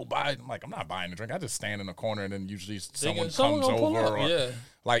be like, "Yo, buy." I'm like, I'm not buying a drink. I just stand in the corner and then usually someone comes gonna pull over. up. Or, Yeah.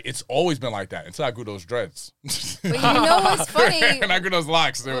 Like it's always been like that until I grew those dreads. But you know what's funny? and I grew those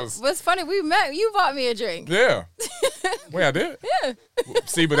locks. It was What's funny? We met. You bought me a drink. yeah. Wait, I did? Yeah.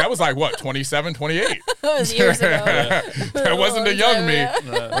 See, but that was like what, 27, 28. That was years ago. That wasn't the young me.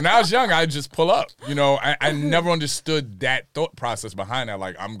 Yeah. When I was young, I just pull up. I never understood that thought process behind that.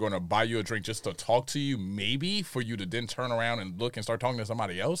 Like, I'm going to buy you a drink just to talk to you, maybe for you to then turn around and look and start talking to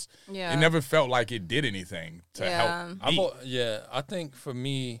somebody else. Yeah. It never felt like it did anything to help me. I think for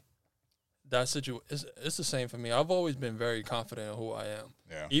me, that situation, it's the same for me. I've always been very confident in who I am.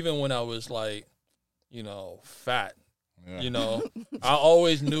 Yeah. Even when I was like, fat. Yeah. I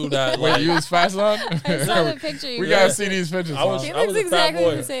always knew that. Wait, Like, you was fast on? I saw the picture. We You got to got. see these pictures. I was- He Juan. looks a fat exactly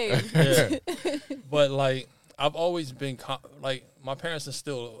boy. the same. yeah. But like, I've always been like, my parents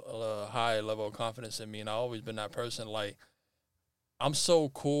instilled a high level of confidence in me, and I've always been that person. Like, I'm so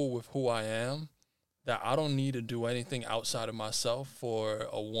cool with who I am that I don't need to do anything outside of myself for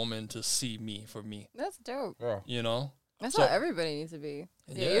a woman to see me for me. That's dope. Yeah. That's So- how everybody needs to be.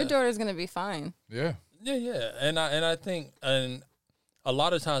 Yeah, Yeah. your daughter's gonna be fine. Yeah. Yeah. And I think, and a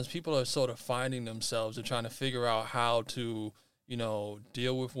lot of times people are sort of finding themselves and trying to figure out how to,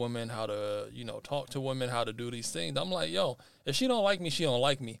 deal with women, how to, talk to women, how to do these things. I'm like, yo, if she don't like me, she don't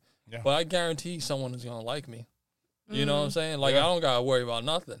like me. Yeah. But I guarantee someone is gonna like me. You know what I'm saying? Like, Yeah. I don't gotta worry about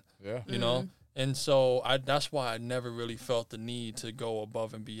nothing. Yeah. You know? And so that's why I never really felt the need to go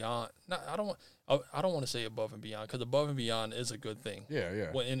above and beyond. I don't want to say above and beyond, because above and beyond is a good thing. Yeah.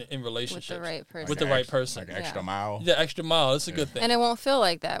 Yeah. In relationships. With the right person. With the right person. Like an extra Yeah. mile. The extra mile, it's a good thing. And it won't feel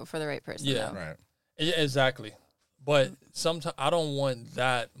like that for the right person. Yeah. though. Right. Yeah, exactly. But sometimes I don't want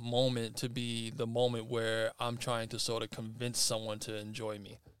that moment to be the moment where I'm trying to sort of convince someone to enjoy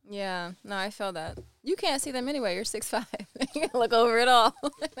me. Yeah. No, I feel that. You can't see them anyway. You're 6'5". You can look over it all.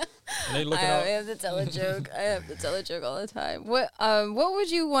 And they looking I up. have to tell a joke. I have to tell a joke all the time. What would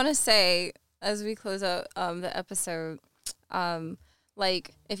you want to say as we close out the episode?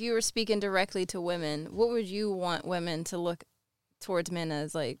 Like if you were speaking directly to women, what would you want women to look towards men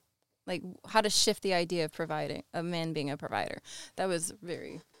as like how to shift the idea of providing, a man being a provider? That was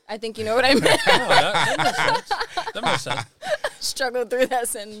very. I think you know what I meant. No, that makes sense. That makes sense. Struggled through that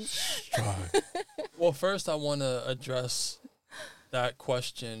sentence. Well, first I want to address that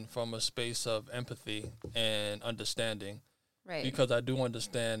question from a space of empathy and understanding. Right. Because I do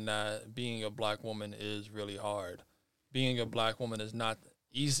understand that being a black woman is really hard. Being a black woman is not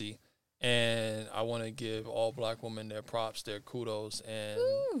easy. And I want to give all black women their props, their kudos, and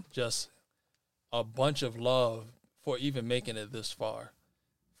just a bunch of love for even making it this far.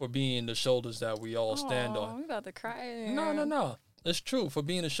 for being the shoulders that we all stand Aw, on. I'm about to cry. No. It's true, for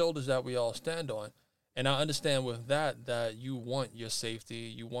being the shoulders that we all stand on. And I understand with that you want your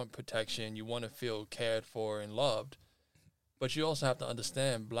safety, you want protection, you want to feel cared for and loved. But you also have to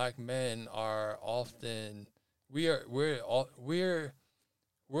understand black men are often we're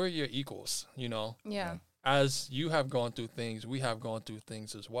your equals, you know. Yeah. As you have gone through things, we have gone through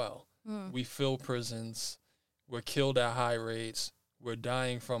things as well. We fill prisons, we're killed at high rates, we're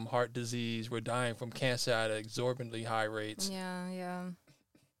dying from heart disease, we're dying from cancer at exorbitantly high rates. Yeah.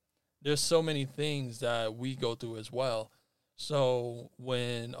 There's so many things that we go through as well. So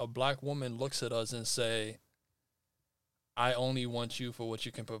when a black woman looks at us and say, I only want you for what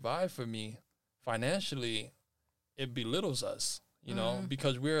you can provide for me financially, it belittles us, you know,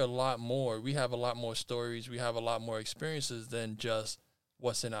 because we're a lot more. We have a lot more stories. We have a lot more experiences than just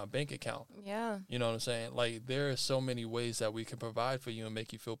what's in our bank account. Yeah. You know what I'm saying? Like, there are so many ways that we can provide for you and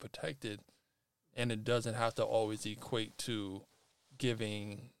make you feel protected. And it doesn't have to always equate to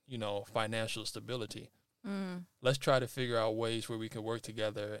giving, you know, financial stability. Let's try to figure out ways where we can work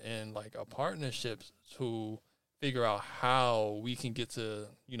together in like a partnership to figure out how we can get to,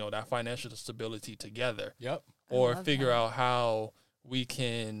 you know, that financial stability together. Yep. Or figure out how we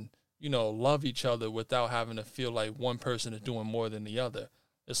can, you know, love each other without having to feel like one person is doing more than the other.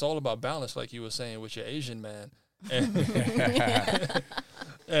 It's all about balance, like you were saying with your Asian man. And,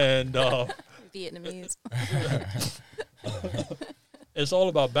 and Vietnamese. it's all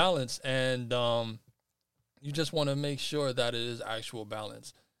about balance, and you just want to make sure that it is actual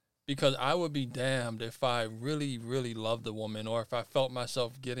balance. Because I would be damned if I really, really loved a woman, or if I felt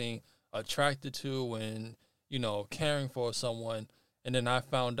myself getting attracted to and, you know, caring for someone, and then I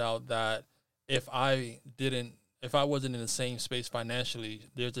found out that if I wasn't in the same space financially,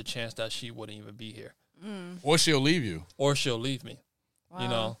 there's a chance that she wouldn't even be here. Or she'll leave you. Or she'll leave me, you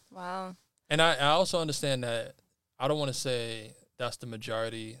know? Wow. And I also understand that I don't want to say that's the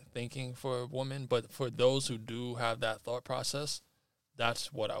majority thinking for a woman, but for those who do have that thought process,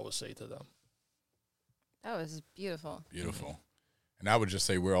 that's what I would say to them. That was beautiful. Beautiful. And I would just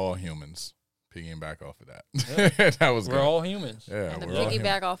say we're all humans. Piggying back off of that. Yeah. That was We're good. all humans. Yeah, And to we're all humans.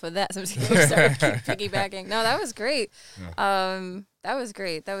 piggyback off of that, so I'm just gonna start keep piggybacking. No, that was great. That was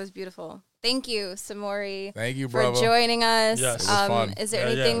great. That was beautiful. Thank you, Samori, Thank you, for brother. joining us. Yes. It was fun. Is there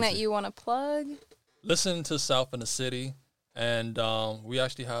Yeah, anything yeah. that you want to plug? Listen to South in the City. And we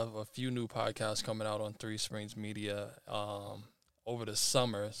actually have a few new podcasts coming out on Three Springs Media over the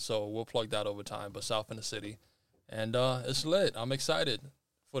summer. So we'll plug that over time. But South in the City. And it's lit. I'm excited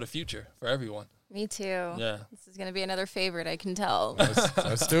for the future, for everyone. Me too. Yeah. This is going to be another favorite, I can tell.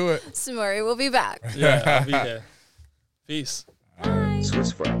 Let's do it. Samori will be back. Yeah, I'll be there. Peace.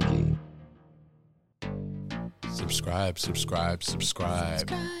 Swiss Frankie. Subscribe.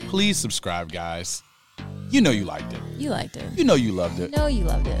 Please subscribe, guys. You know you liked it. You liked it. You know you loved it. No, you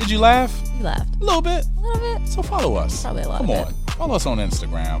loved it. Did you laugh? You laughed. A little bit. A little bit. So follow us. Probably a lot Come of on. Follow us on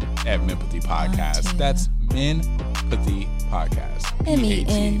Instagram at Menpathy Podcast. two. That's Menpathy Podcast.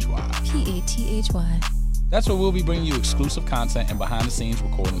 MENPATHY. That's where we'll be bringing you exclusive content and behind the scenes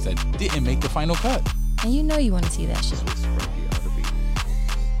recordings that didn't make the final cut. And you know you want to see that shit. Swiss Frankie on the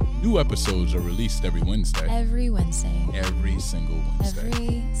beat. New episodes are released every Wednesday. Every Wednesday. Every single Wednesday. Every